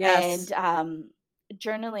 Yes. And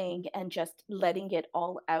journaling and just letting it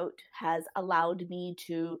all out has allowed me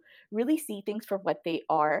to really see things for what they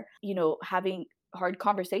are, having hard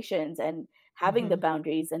conversations and having the Mm-hmm.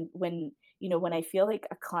 boundaries. And when I feel like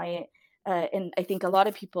a client, and I think a lot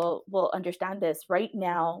of people will understand this right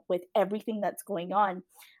now with everything that's going on,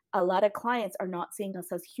 a lot of clients are not seeing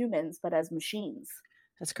us as humans, but as machines.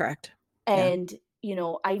 That's correct. Yeah. And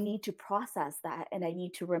I need to process that, and I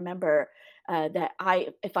need to remember that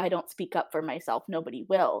if I don't speak up for myself, nobody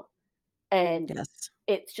will. And Yes.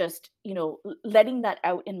 it's just letting that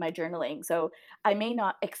out in my journaling. So I may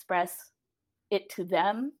not express it to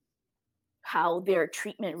them how their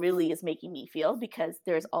treatment really is making me feel, because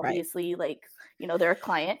there's Right. obviously they're a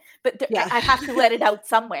client, but Yeah. I have to let it out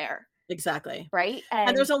somewhere, Exactly. right? And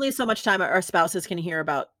And there's only so much time our spouses can hear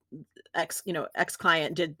about ex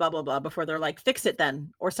client did blah, blah, blah before they're like, fix it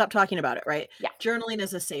then, or stop talking about it. Right. yeah. Journaling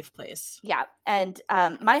is a safe place. Yeah. And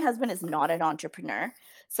my husband is not an entrepreneur.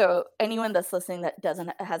 So anyone that's listening that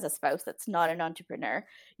has a spouse that's not an entrepreneur,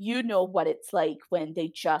 what it's like when they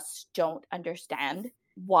just don't understand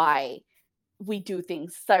why we do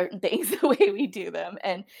certain things the way we do them.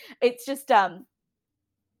 And it's just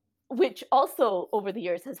which also over the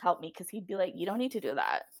years has helped me, because he'd be like, you don't need to do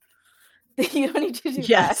that. You don't need to do that.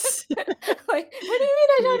 Yes. Like, what do you mean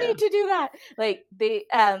I don't Yeah. need to do that? Like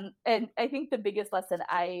and I think the biggest lesson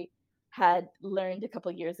I had learned a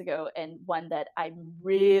couple years ago, and one that I'm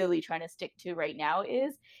really trying to stick to right now,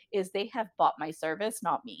 is they have bought my service,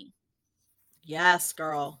 not me. Yes,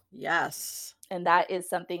 girl. Yes. And that is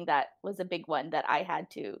something that was a big one that I had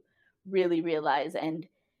to really realize. And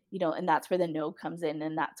and that's where the no comes in.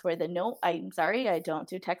 And that's where the no, I'm sorry, I don't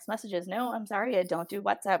do text messages. No, I'm sorry, I don't do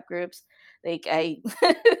WhatsApp groups. Like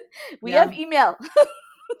we Yeah. have email.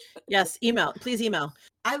 Yes. Email. Please email.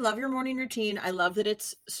 I love your morning routine. I love that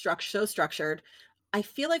it's so structured. I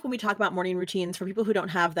feel like when we talk about morning routines, for people who don't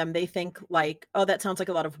have them, they think like, oh, that sounds like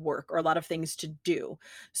a lot of work or a lot of things to do.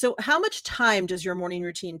 So how much time does your morning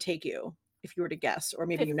routine take you, if you were to guess, or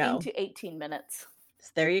maybe 15 to 18 minutes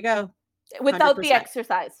There you go. without the 100%.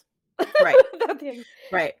 exercise. Right.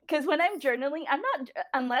 Right. Because when I'm journaling, I'm not,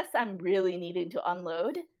 unless I'm really needing to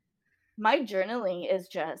unload, my journaling is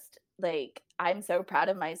just like, I'm so proud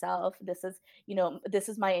of myself. This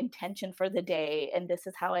is my intention for the day, and this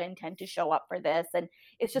is how I intend to show up for this. And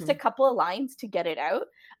it's just a couple of lines to get it out,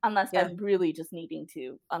 unless Yeah. I'm really just needing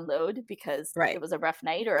to unload because Right. it was a rough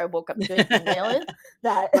night, or I woke up to an email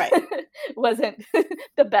that Right. wasn't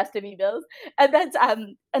the best of emails. And that's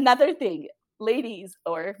another thing, ladies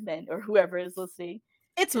or men or whoever is listening.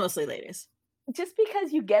 It's mostly ladies. Just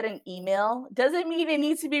because you get an email doesn't mean it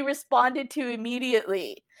needs to be responded to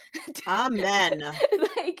immediately. Amen.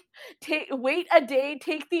 Like, wait a day,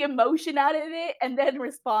 take the emotion out of it, and then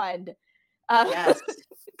respond. Yes.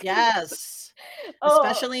 Yes. Oh,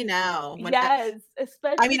 Especially now when yes, I mean,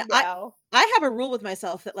 especially now. I have a rule with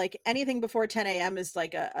myself that like anything before 10 a.m. is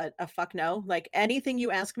like a fuck no. Like anything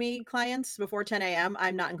you ask me, clients, before 10 a.m.,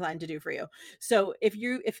 I'm not inclined to do for you. So if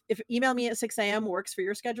email me at 6 a.m. works for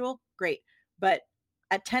your schedule, great. But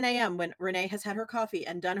at 10 a.m., when Renee has had her coffee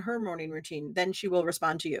and done her morning routine, then she will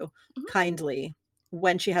respond to you Mhm. kindly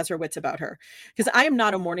when she has her wits about her. Because I am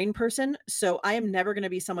not a morning person. So I am never going to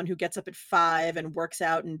be someone who gets up at 5 and works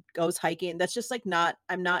out and goes hiking. That's just like not,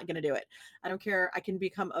 I'm not going to do it. I don't care. I can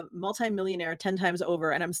become a multimillionaire 10 times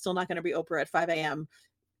over, and I'm still not going to be Oprah at 5 a.m.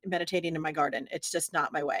 meditating in my garden. It's just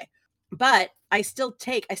not my way. But I still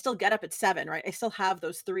get up at 7, right? I still have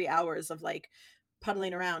those 3 hours of like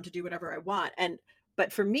puddling around to do whatever I want.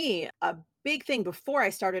 But for me, a big thing before I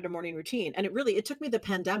started a morning routine, and it took me the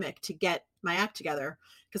pandemic to get my act together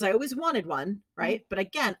because I always wanted one, right? But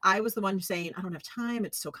again, I was the one saying, I don't have time.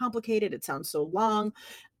 It's so complicated. It sounds so long.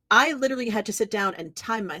 I literally had to sit down and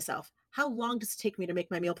time myself. How long does it take me to make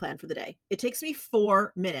my meal plan for the day? It takes me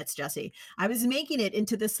 4 minutes, Jesse. I was making it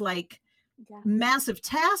into this like Yeah. massive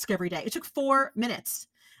task every day. It took 4 minutes.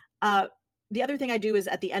 The other thing I do is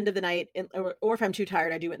at the end of the night, or if I'm too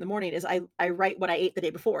tired, I do it in the morning, is I write what I ate the day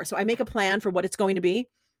before. So I make a plan for what it's going to be.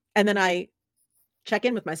 And then I check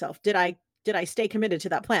in with myself. Did I stay committed to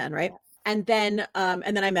that plan? Right. And then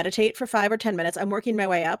I meditate for 5 or 10 minutes. I'm working my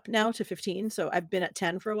way up now to 15. So I've been at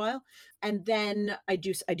 10 for a while. And then I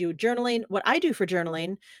do journaling. What I do for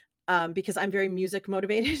journaling, because I'm very music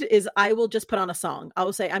motivated, is I will just put on a song. I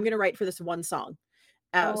will say, I'm going to write for this one song.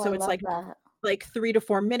 Oh, I So it's love that. like 3 to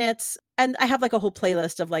 4 minutes. And I have like a whole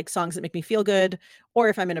playlist of like songs that make me feel good. Or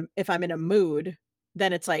if I'm in a mood,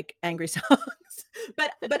 then it's like angry songs.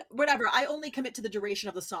 But whatever. I only commit to the duration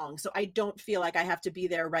of the song. So I don't feel like I have to be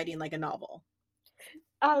there writing like a novel.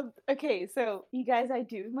 Okay, so you guys, I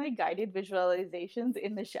do my guided visualizations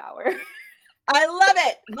in the shower. I love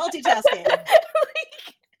it. Multitasking.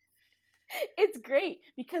 Like, it's great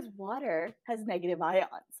because water has negative ions,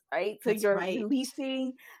 right? So That's you're right.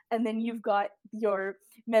 releasing, and then you've got your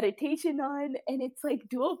meditation on, and it's like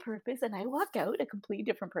dual purpose. And I walk out a completely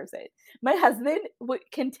different person. My husband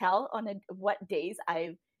can tell on what days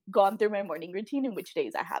I've gone through my morning routine and which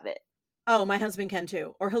days I haven't. Oh, my husband can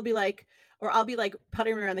too. Or I'll be like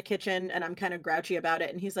putting around the kitchen and I'm kind of grouchy about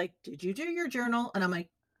it. And he's like, "Did you do your journal?" And I'm like,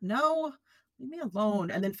 "No, leave me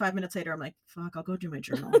alone." And then 5 minutes later, I'm like, "Fuck, I'll go do my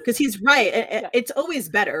journal." Because he's right. Yeah. It's always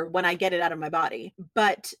better when I get it out of my body.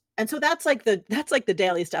 And so that's like the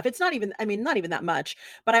daily stuff. It's not even, not even that much.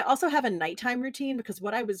 But I also have a nighttime routine because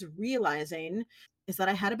what I was realizing is that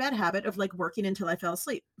I had a bad habit of like working until I fell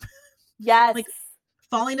asleep. Yes. Like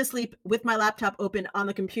falling asleep with my laptop open on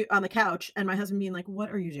the couch, and my husband being like,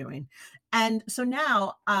 "What are you doing?" And so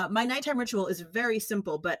now my nighttime ritual is very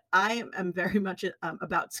simple, but I am very much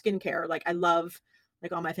about skincare. Like I love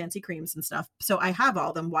like all my fancy creams and stuff. So I have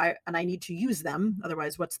all them. Why? And I need to use them.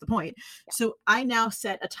 Otherwise, what's the point? Yeah. So I now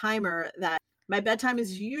set a timer that my bedtime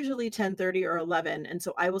is usually 10:30 or 11. And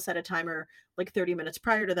so I will set a timer like 30 minutes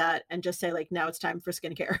prior to that and just say like, now it's time for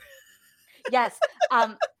skincare. Yes.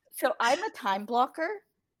 So I'm a time blocker.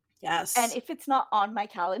 Yes. And if it's not on my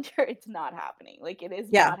calendar, it's not happening. Like it is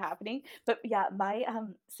Yeah. not happening. But yeah, my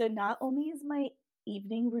so not only is my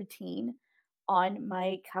evening routine on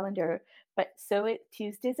my calendar, but so it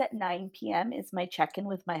Tuesdays at 9 p.m. is my check-in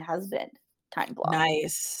with my husband time block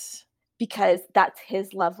Nice. because that's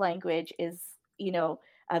his love language is,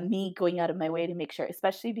 me going out of my way to make sure,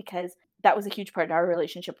 especially because that was a huge part in our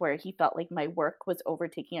relationship where he felt like my work was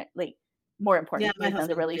overtaking it, like more Yeah, important my than the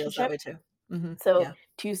husband feels that relationship. way too. Mhm. So Yeah.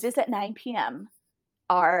 Tuesdays at 9 p.m.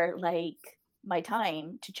 are like my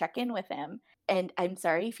time to check in with him. And I'm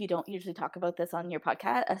sorry if you don't usually talk about this on your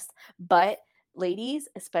podcast, but ladies,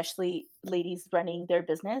 especially ladies running their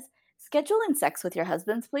business, schedule in sex with your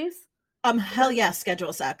husbands, please. Hell yes,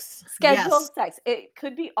 schedule sex. Schedule Yes. sex. It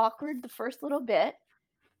could be awkward the first little bit,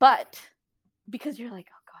 but because you're like,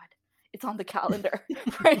 oh God, it's on the calendar,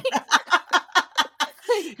 right?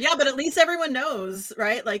 Yeah, but at least everyone knows,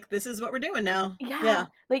 right? Like this is what we're doing now. Yeah, Yeah.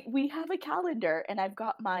 like we have a calendar and I've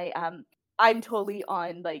got my I'm totally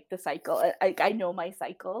on like the cycle. I know my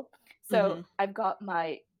cycle. So Mhm. I've got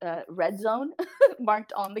my red zone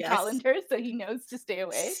marked on the Yes. calendar so he knows to stay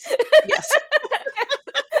away. Yes.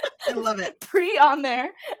 I love it. Pre on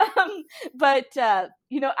there. But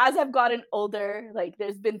as I've gotten older, like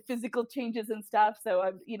there's been physical changes and stuff. So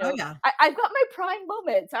Oh yeah. I've got my prime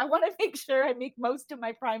moments. I want to make sure I make most of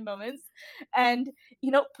my prime moments and,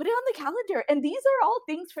 put it on the calendar. And these are all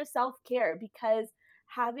things for self-care because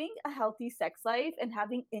having a healthy sex life and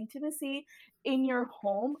having intimacy in your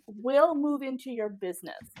home will move into your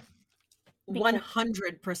business. because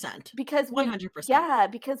 100%. because when 100%. yeah,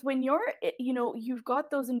 because when you've got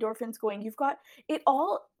those endorphins going, you've got it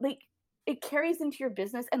all, like, it carries into your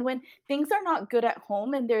business. And when things are not good at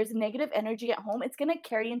home and there's negative energy at home, it's going to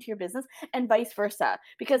carry into your business, and vice versa.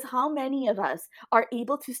 Because how many of us are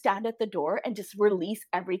able to stand at the door and just release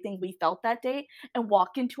everything we felt that day and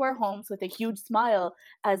walk into our homes with a huge smile,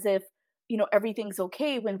 as if everything's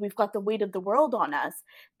okay, when we've got the weight of the world on us.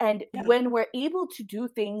 And Yeah. when we're able to do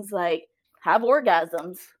things like have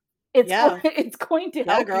orgasms, it's Yeah. it's going to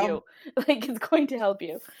Yeah, help girl. you. Like, it's going to help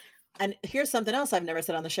you. And here's something else I've never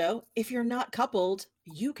said on the show. If you're not coupled,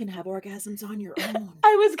 you can have orgasms on your own.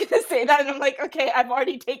 I was gonna say that, and I'm like, okay, I've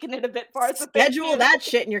already taken it a bit far. So thank Schedule you. that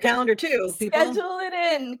shit in your calendar too, people. Schedule it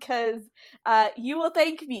in, because you will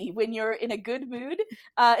thank me when you're in a good mood,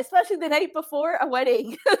 especially the night before a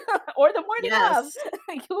wedding or the morning of.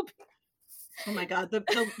 Yes. You'll be Oh my God.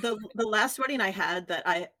 The last wedding I had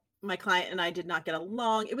that my client and I did not get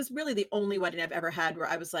along. It was really the only wedding I've ever had where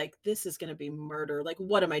I was like, this is going to be murder. Like,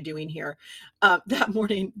 what am I doing here? That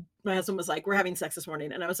morning, my husband was like, we're having sex this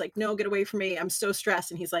morning. And I was like, no, get away from me. I'm so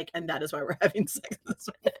stressed. And he's like, and that is why we're having sex this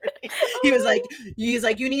morning. He's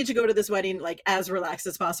like, you need to go to this wedding like as relaxed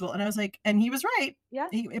as possible. And I was like, and he was right. Yeah.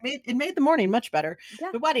 It made the morning much better.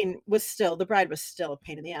 Yeah. The bride was still a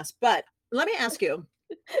pain in the ass. But let me ask you,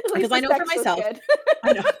 At because least I the know for sex was myself, good.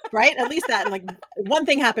 I know, right? At least that, and like one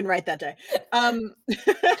thing happened right that day.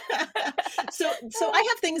 So I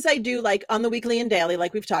have things I do like on the weekly and daily,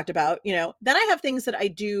 like we've talked about, then I have things that I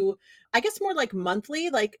do, I guess more like monthly,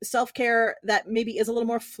 like self-care that maybe is a little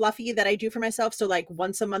more fluffy that I do for myself. So like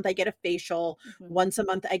once a month I get a facial, once a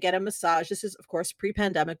month I get a massage. This is of course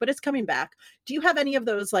pre-pandemic, but it's coming back. Do you have any of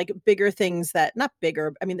those like bigger things that, not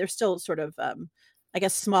bigger, I mean, they're still sort of, I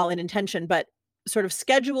guess small in intention, but sort of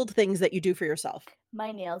scheduled things that you do for yourself?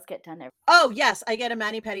 My nails get done every. Oh yes, I get a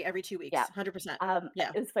mani-pedi every 2 weeks. Yeah. 100%. Yeah.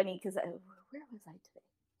 It was funny because where was I today?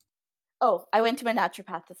 Oh, I went to my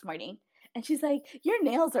naturopath this morning, and she's like, "Your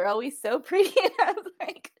nails are always so pretty." And I was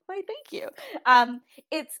like, "Why, thank you."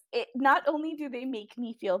 It not only do they make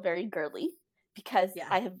me feel very girly, because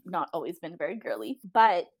I have not always been very girly,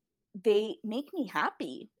 but they make me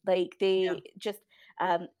happy. Like, they just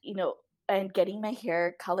and getting my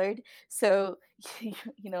hair colored. So,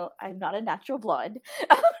 I'm not a natural blonde.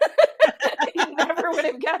 You never would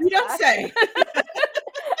have guessed. You don't that. say.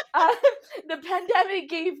 The pandemic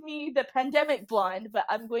gave me the pandemic blonde, but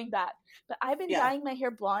I'm going back. But I've been dyeing my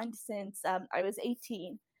hair blonde since I was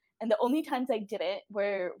 18. And the only times I did it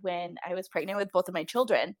were when I was pregnant with both of my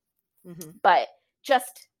children. But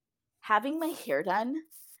just having my hair done,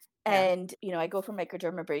 and, I go for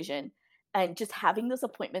microdermabrasion, and just having those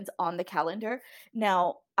appointments on the calendar.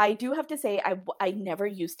 Now, I do have to say, I never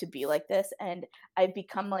used to be like this, and I've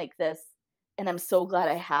become like this, and I'm so glad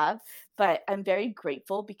I have. But I'm very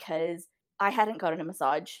grateful, because I hadn't gotten a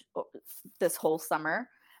massage this whole summer.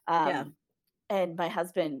 And my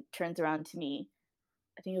husband turns around to me,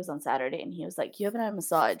 I think it was on Saturday, and he was like, "You haven't had a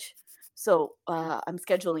massage. So I'm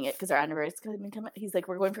scheduling it because our anniversary is coming. He's like,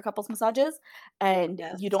 we're going for couples massages, and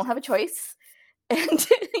you don't have a choice, and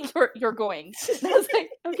you're going." And I was like,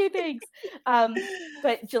 "Okay, thanks."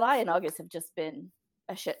 But July and August have just been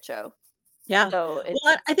a shit show. Yeah. So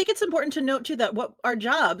Well, I think it's important to note too that what our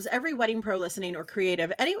jobs, every wedding pro listening or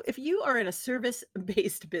creative, if you are in a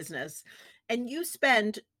service-based business and you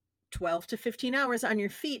spend 12 to 15 hours on your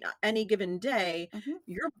feet any given day,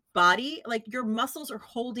 your body, like your muscles are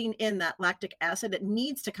holding in that lactic acid that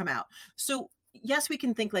needs to come out. So yes, we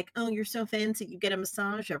can think like, oh, you're so fancy, you get a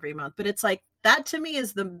massage every month. But it's like, that to me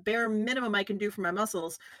is the bare minimum I can do for my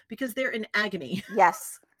muscles, because they're in agony.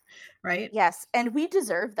 Yes. Right? Yes. And we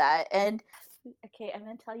deserve that. And okay, I'm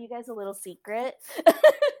going to tell you guys a little secret.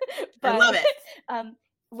 I love it.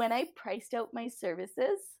 When I priced out my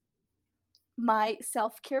services, my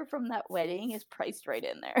self-care from that wedding is priced right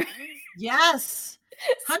in there. Yes.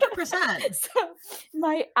 100%. So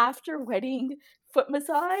my after wedding foot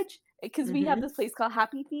massage, because we have this place called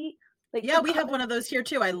Happy Feet. Like, yeah, we have one of those here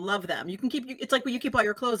too. I love them. You can it's like where you keep all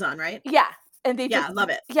your clothes on, right? Yeah. And they I love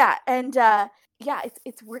it. Yeah. And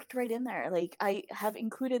it's worked right in there. Like, I have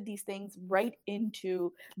included these things right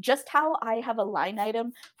into just how I have a line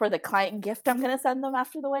item for the client gift I'm going to send them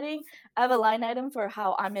after the wedding. I have a line item for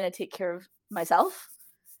how I'm going to take care of myself.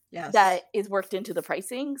 Yes. That is worked into the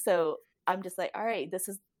pricing. So I'm just like, all right, this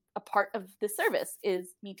is a part of the service,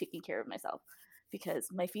 is me taking care of myself, because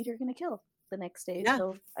my feet are going to kill the next day. Yeah.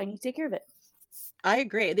 So I need to take care of it. I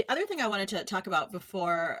agree. The other thing I wanted to talk about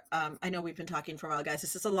before, I know we've been talking for a while, guys.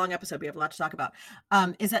 This is a long episode. We have a lot to talk about.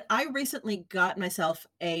 Is that I recently got myself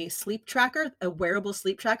a sleep tracker, a wearable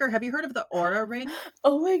sleep tracker. Have you heard of the Aura Ring?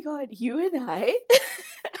 Oh my God, you and I.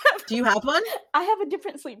 Do you have one? I have a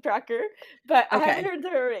different sleep tracker, but I haven't Okay. heard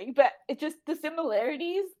the ring. But it just the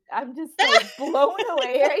similarities, I'm just like blown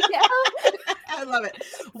away right now. I love it.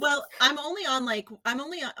 Well, I'm only on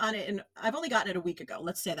it and I've only gotten it a week ago.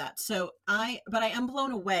 Let's say that. But I am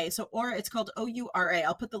blown away. So Aura, it's called OURA.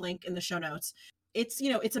 I'll put the link in the show notes. It's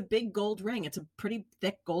a big gold ring. It's a pretty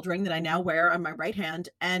thick gold ring that I now wear on my right hand,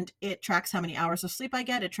 and it tracks how many hours of sleep I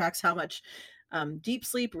get. It tracks how much deep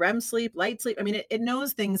sleep, REM sleep, light sleep. I mean, it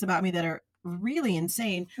knows things about me that are really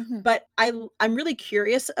insane. Mhm. But I'm really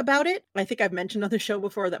curious about it. I think I've mentioned on the show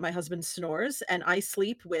before that my husband snores, and I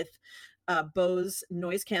sleep with Bose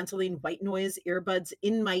noise canceling white noise earbuds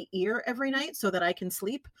in my ear every night so that I can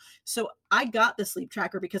sleep. So I got the sleep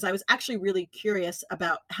tracker because I was actually really curious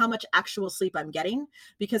about how much actual sleep I'm getting,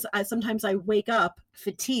 because sometimes I wake up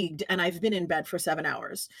fatigued and I've been in bed for 7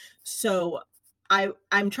 hours. So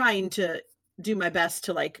I'm trying to do my best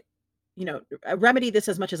to remedy this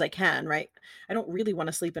as much as I can, right? I don't really want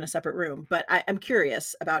to sleep in a separate room, but I'm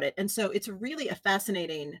curious about it. And so it's really a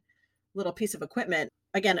fascinating little piece of equipment.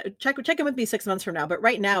 Again, check in with me 6 months from now. But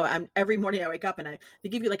right now, every morning I wake up and they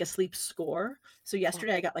give you like a sleep score. So Yeah.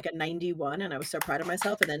 yesterday I got like a 91 and I was so proud of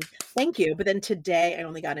myself. And then thank you. But then today I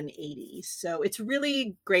only got an 80. So it's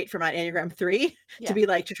really great for my Enneagram 3 Yeah.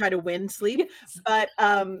 to try to win sleep. Yes. But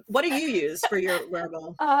what do you use for your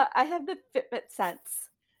wearable? I have the Fitbit Sense.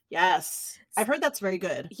 Yes. I've heard that's very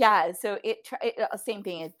good. Yeah, so same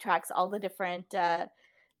thing. It tracks all the different the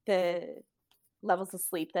levels of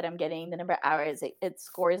sleep that I'm getting, the number of hours. It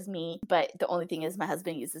scores me, but the only thing is my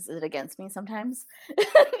husband uses it against me sometimes. 'Cause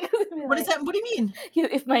he'll be What is like, that? What do you mean?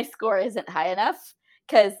 if my score isn't high enough,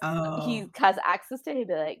 because he Oh, has access to it, he'd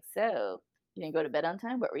be like, "So you didn't go to bed on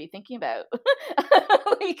time? What were you thinking about?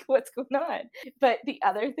 Like, what's going on?" But the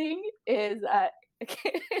other thing is,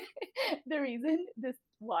 the reason this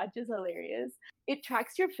watch is hilarious, it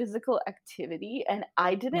tracks your physical activity, and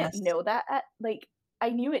I didn't yes. know that I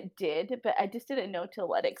knew it did, but I just didn't know to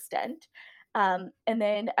what extent. And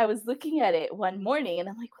then I was looking at it one morning and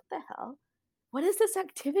I'm like, what the hell? What is this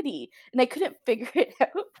activity? And I couldn't figure it out.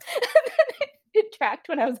 And then it tracked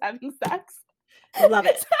when I was having sex. Love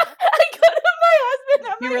it. So I go to my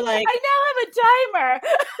husband, You I'm were like, like, I now have a timer.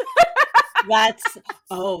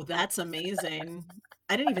 that's amazing.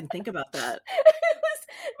 I didn't even think about that. It was,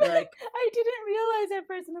 You're like, I didn't realize at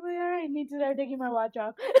first. And I'm like, all right, I need to start taking my watch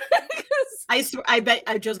off. I swear, I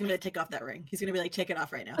bet Joe's gonna take off that ring. He's gonna be like, take it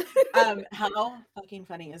off right now. How fucking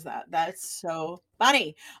funny is that? That's so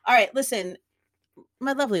funny. All right, listen,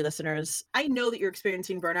 my lovely listeners, I know that you're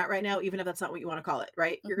experiencing burnout right now, even if that's not what you want to call it,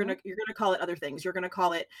 right? You're Mhm. gonna call it other things. You're gonna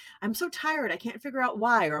call it, I'm so tired, I can't figure out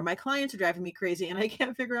why, or my clients are driving me crazy and I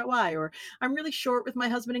can't figure out why, or I'm really short with my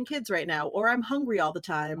husband and kids right now, or I'm hungry all the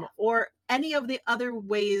time, or any of the other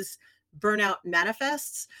ways burnout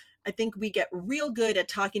manifests. I think we get real good at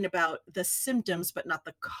talking about the symptoms, but not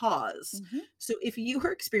the cause. Mhm. So if you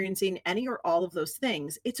are experiencing any or all of those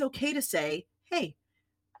things, it's okay to say, hey,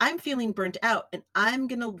 I'm feeling burnt out and I'm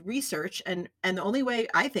going to research, and the only way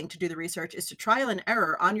I think to do the research is to trial and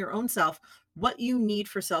error on your own self what you need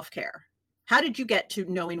for self-care. How did you get to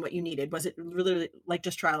knowing what you needed? Was it really like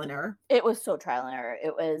just trial and error? It was so trial and error.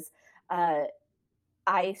 It was, uh,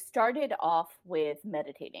 I started off with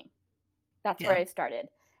meditating. That's where Yeah. I started.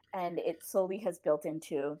 And it slowly has built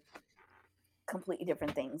into completely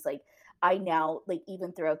different things. Like I now, like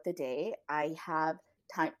even throughout the day, I have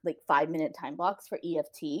time, like 5 minute time blocks for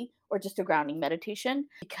EFT or just a grounding meditation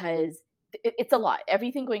because it's a lot.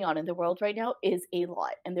 Everything going on in the world right now is a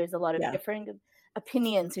lot. And there's a lot of Yeah. differing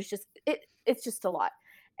opinions. It's just a lot.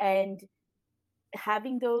 And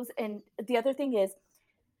having those, and the other thing is,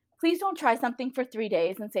 please don't try something for 3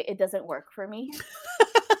 days and say it doesn't work for me.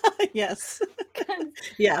 Yes. 'Cause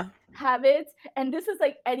Yeah. habits, and this is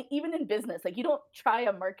like, and even in business, like you don't try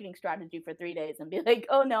a marketing strategy for 3 days and be like,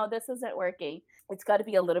 oh no, this isn't working. It's got to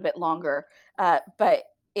be a little bit longer. But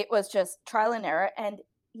it was just trial and error. And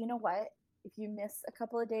you know what? If you miss a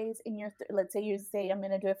couple of days in your, let's say you say, I'm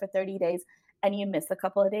going to do it for 30 days and you miss a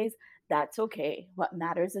couple of days, that's okay. What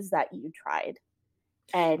matters is that you tried.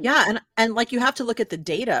 And Yeah, and like you have to look at the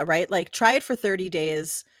data, right? Like try it for 30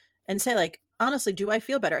 days and say like, honestly, do I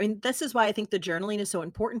feel better? I mean, this is why I think the journaling is so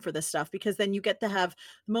important for this stuff, because then you get to have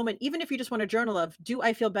the moment, even if you just want to journal of, do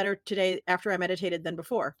I feel better today after I meditated than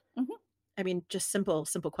before? mhm, I mean, just simple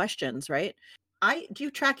questions, right? I do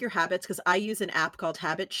you track your habits? Because I use an app called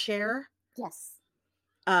Habit Share. yes.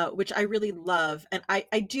 which I really love. And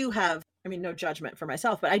I do have, I mean, no judgment for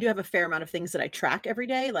myself, but I do have a fair amount of things that I track every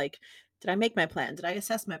day. Like, did I make my plan? Did I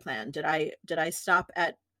assess my plan? Did I stop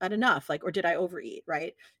at enough? Like, or did I overeat?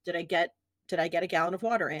 Right? Did I get a gallon of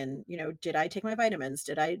water in? You know, did I take my vitamins?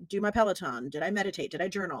 Did I do my Peloton? Did I meditate? Did I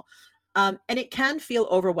journal? And it can feel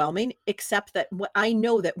overwhelming, except that I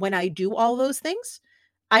know that when I do all those things,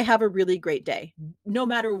 I have a really great day, no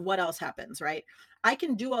matter what else happens, right? I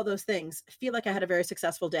can do all those things, feel like I had a very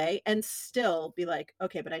successful day, and still be like,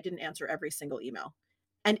 okay, but I didn't answer every single email.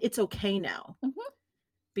 And it's okay now,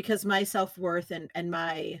 because my self-worth and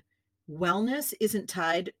my wellness isn't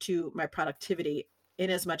tied to my productivity in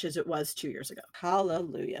as much as it was 2 years ago.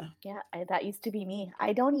 Hallelujah. Yeah, that used to be me.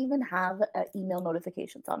 I don't even have email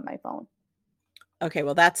notifications on my phone. Okay,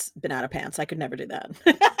 well, that's banana pants. I could never do that.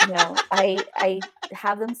 No, I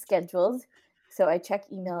have them scheduled. So I check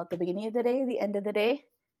email at the beginning of the day, the end of the day.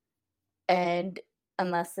 And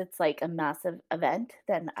unless it's like a massive event,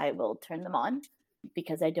 then I will turn them on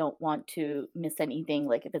because I don't want to miss anything,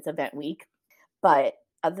 like if it's event week. But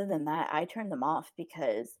other than that, I turn them off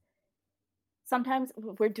because sometimes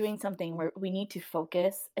we're doing something where we need to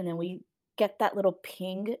focus and then we get that little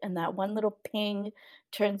ping, and that one little ping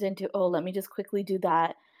turns into, oh, let me just quickly do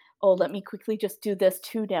that. Oh, let me quickly just do this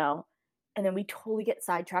too now. And then we totally get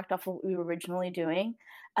sidetracked off what we were originally doing.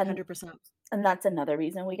 And 100%. And that's another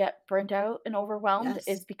reason we get burnt out and overwhelmed, Yes.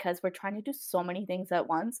 is because we're trying to do so many things at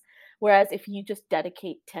once. Whereas if you just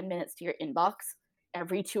dedicate 10 minutes to your inbox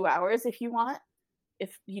every 2 hours, if you want,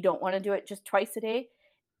 if you don't want to do it just twice a day,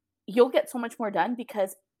 you'll get so much more done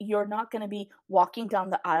because you're not going to be walking down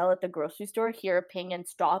the aisle at the grocery store, hear a ping and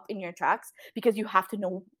stop in your tracks because you have to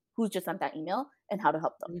know who's just sent that email and how to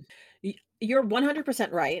help them. You're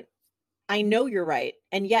 100% right. I know you're right.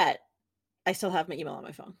 And yet I still have my email on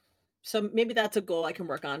my phone. So maybe that's a goal I can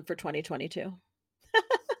work on for 2022.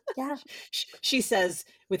 Yeah. She says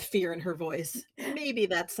with fear in her voice, maybe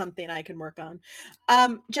that's something I can work on.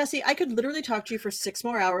 Jessie, I could literally talk to you for 6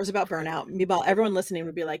 more hours about burnout. Meanwhile, everyone listening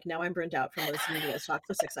would be like, now I'm burnt out from listening to us talk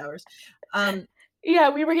for 6 hours. Yeah,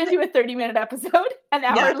 we were going to do a 30-minute episode an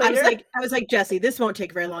hour later. I was like, Jessie, this won't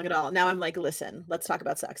take very long at all. Now I'm like, listen, let's talk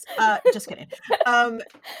about sex. Just kidding. I've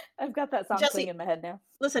got that song playing in my head now.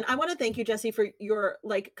 Listen, I want to thank you, Jessie, for your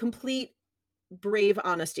like complete brave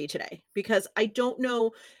honesty today, because I don't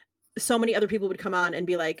know so many other people would come on and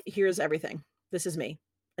be like, here's everything. This is me.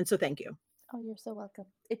 And so thank you. Oh, you're so welcome.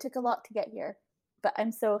 It took a lot to get here, but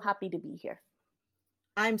I'm so happy to be here.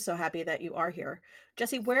 I'm so happy that you are here.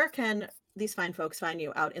 Jessie, where can these fine folks find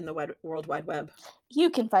you out in the World Wide Web? You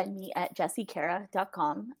can find me at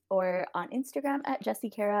jessiecara.com or on Instagram at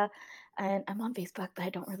jessiecara. And I'm on Facebook, but I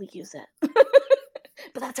don't really use it.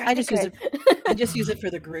 But that's our secret. I just use it for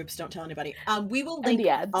the groups. Don't tell anybody. We will link the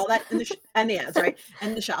ads. all that in the and the ads, right?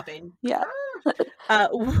 And the shopping. Yeah.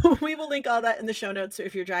 We will link all that in the show notes. So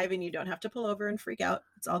if you're driving, you don't have to pull over and freak out.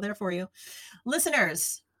 It's all there for you.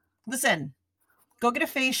 Listeners, listen, go get a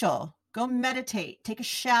facial, go meditate, take a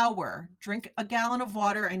shower, drink a gallon of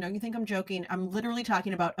water. I know you think I'm joking. I'm literally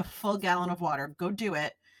talking about a full gallon of water. Go do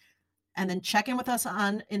it. And then check in with us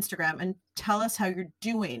on Instagram and tell us how you're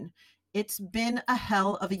doing. It's been a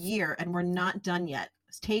hell of a year and we're not done yet.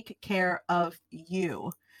 Take care of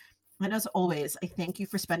you. And as always, I thank you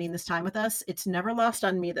for spending this time with us. It's never lost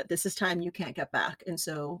on me that this is time you can't get back. And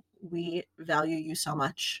so we value you so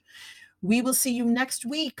much. We will see you next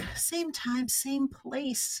week. Same time, same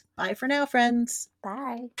place. Bye for now, friends.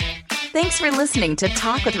 Bye. Thanks for listening to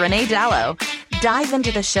Talk with Renee Dallow. Dive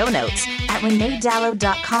into the show notes at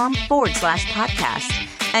reneedallow.com/podcast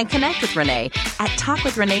and connect with Renee at Talk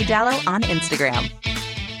with Renee Dallow on Instagram.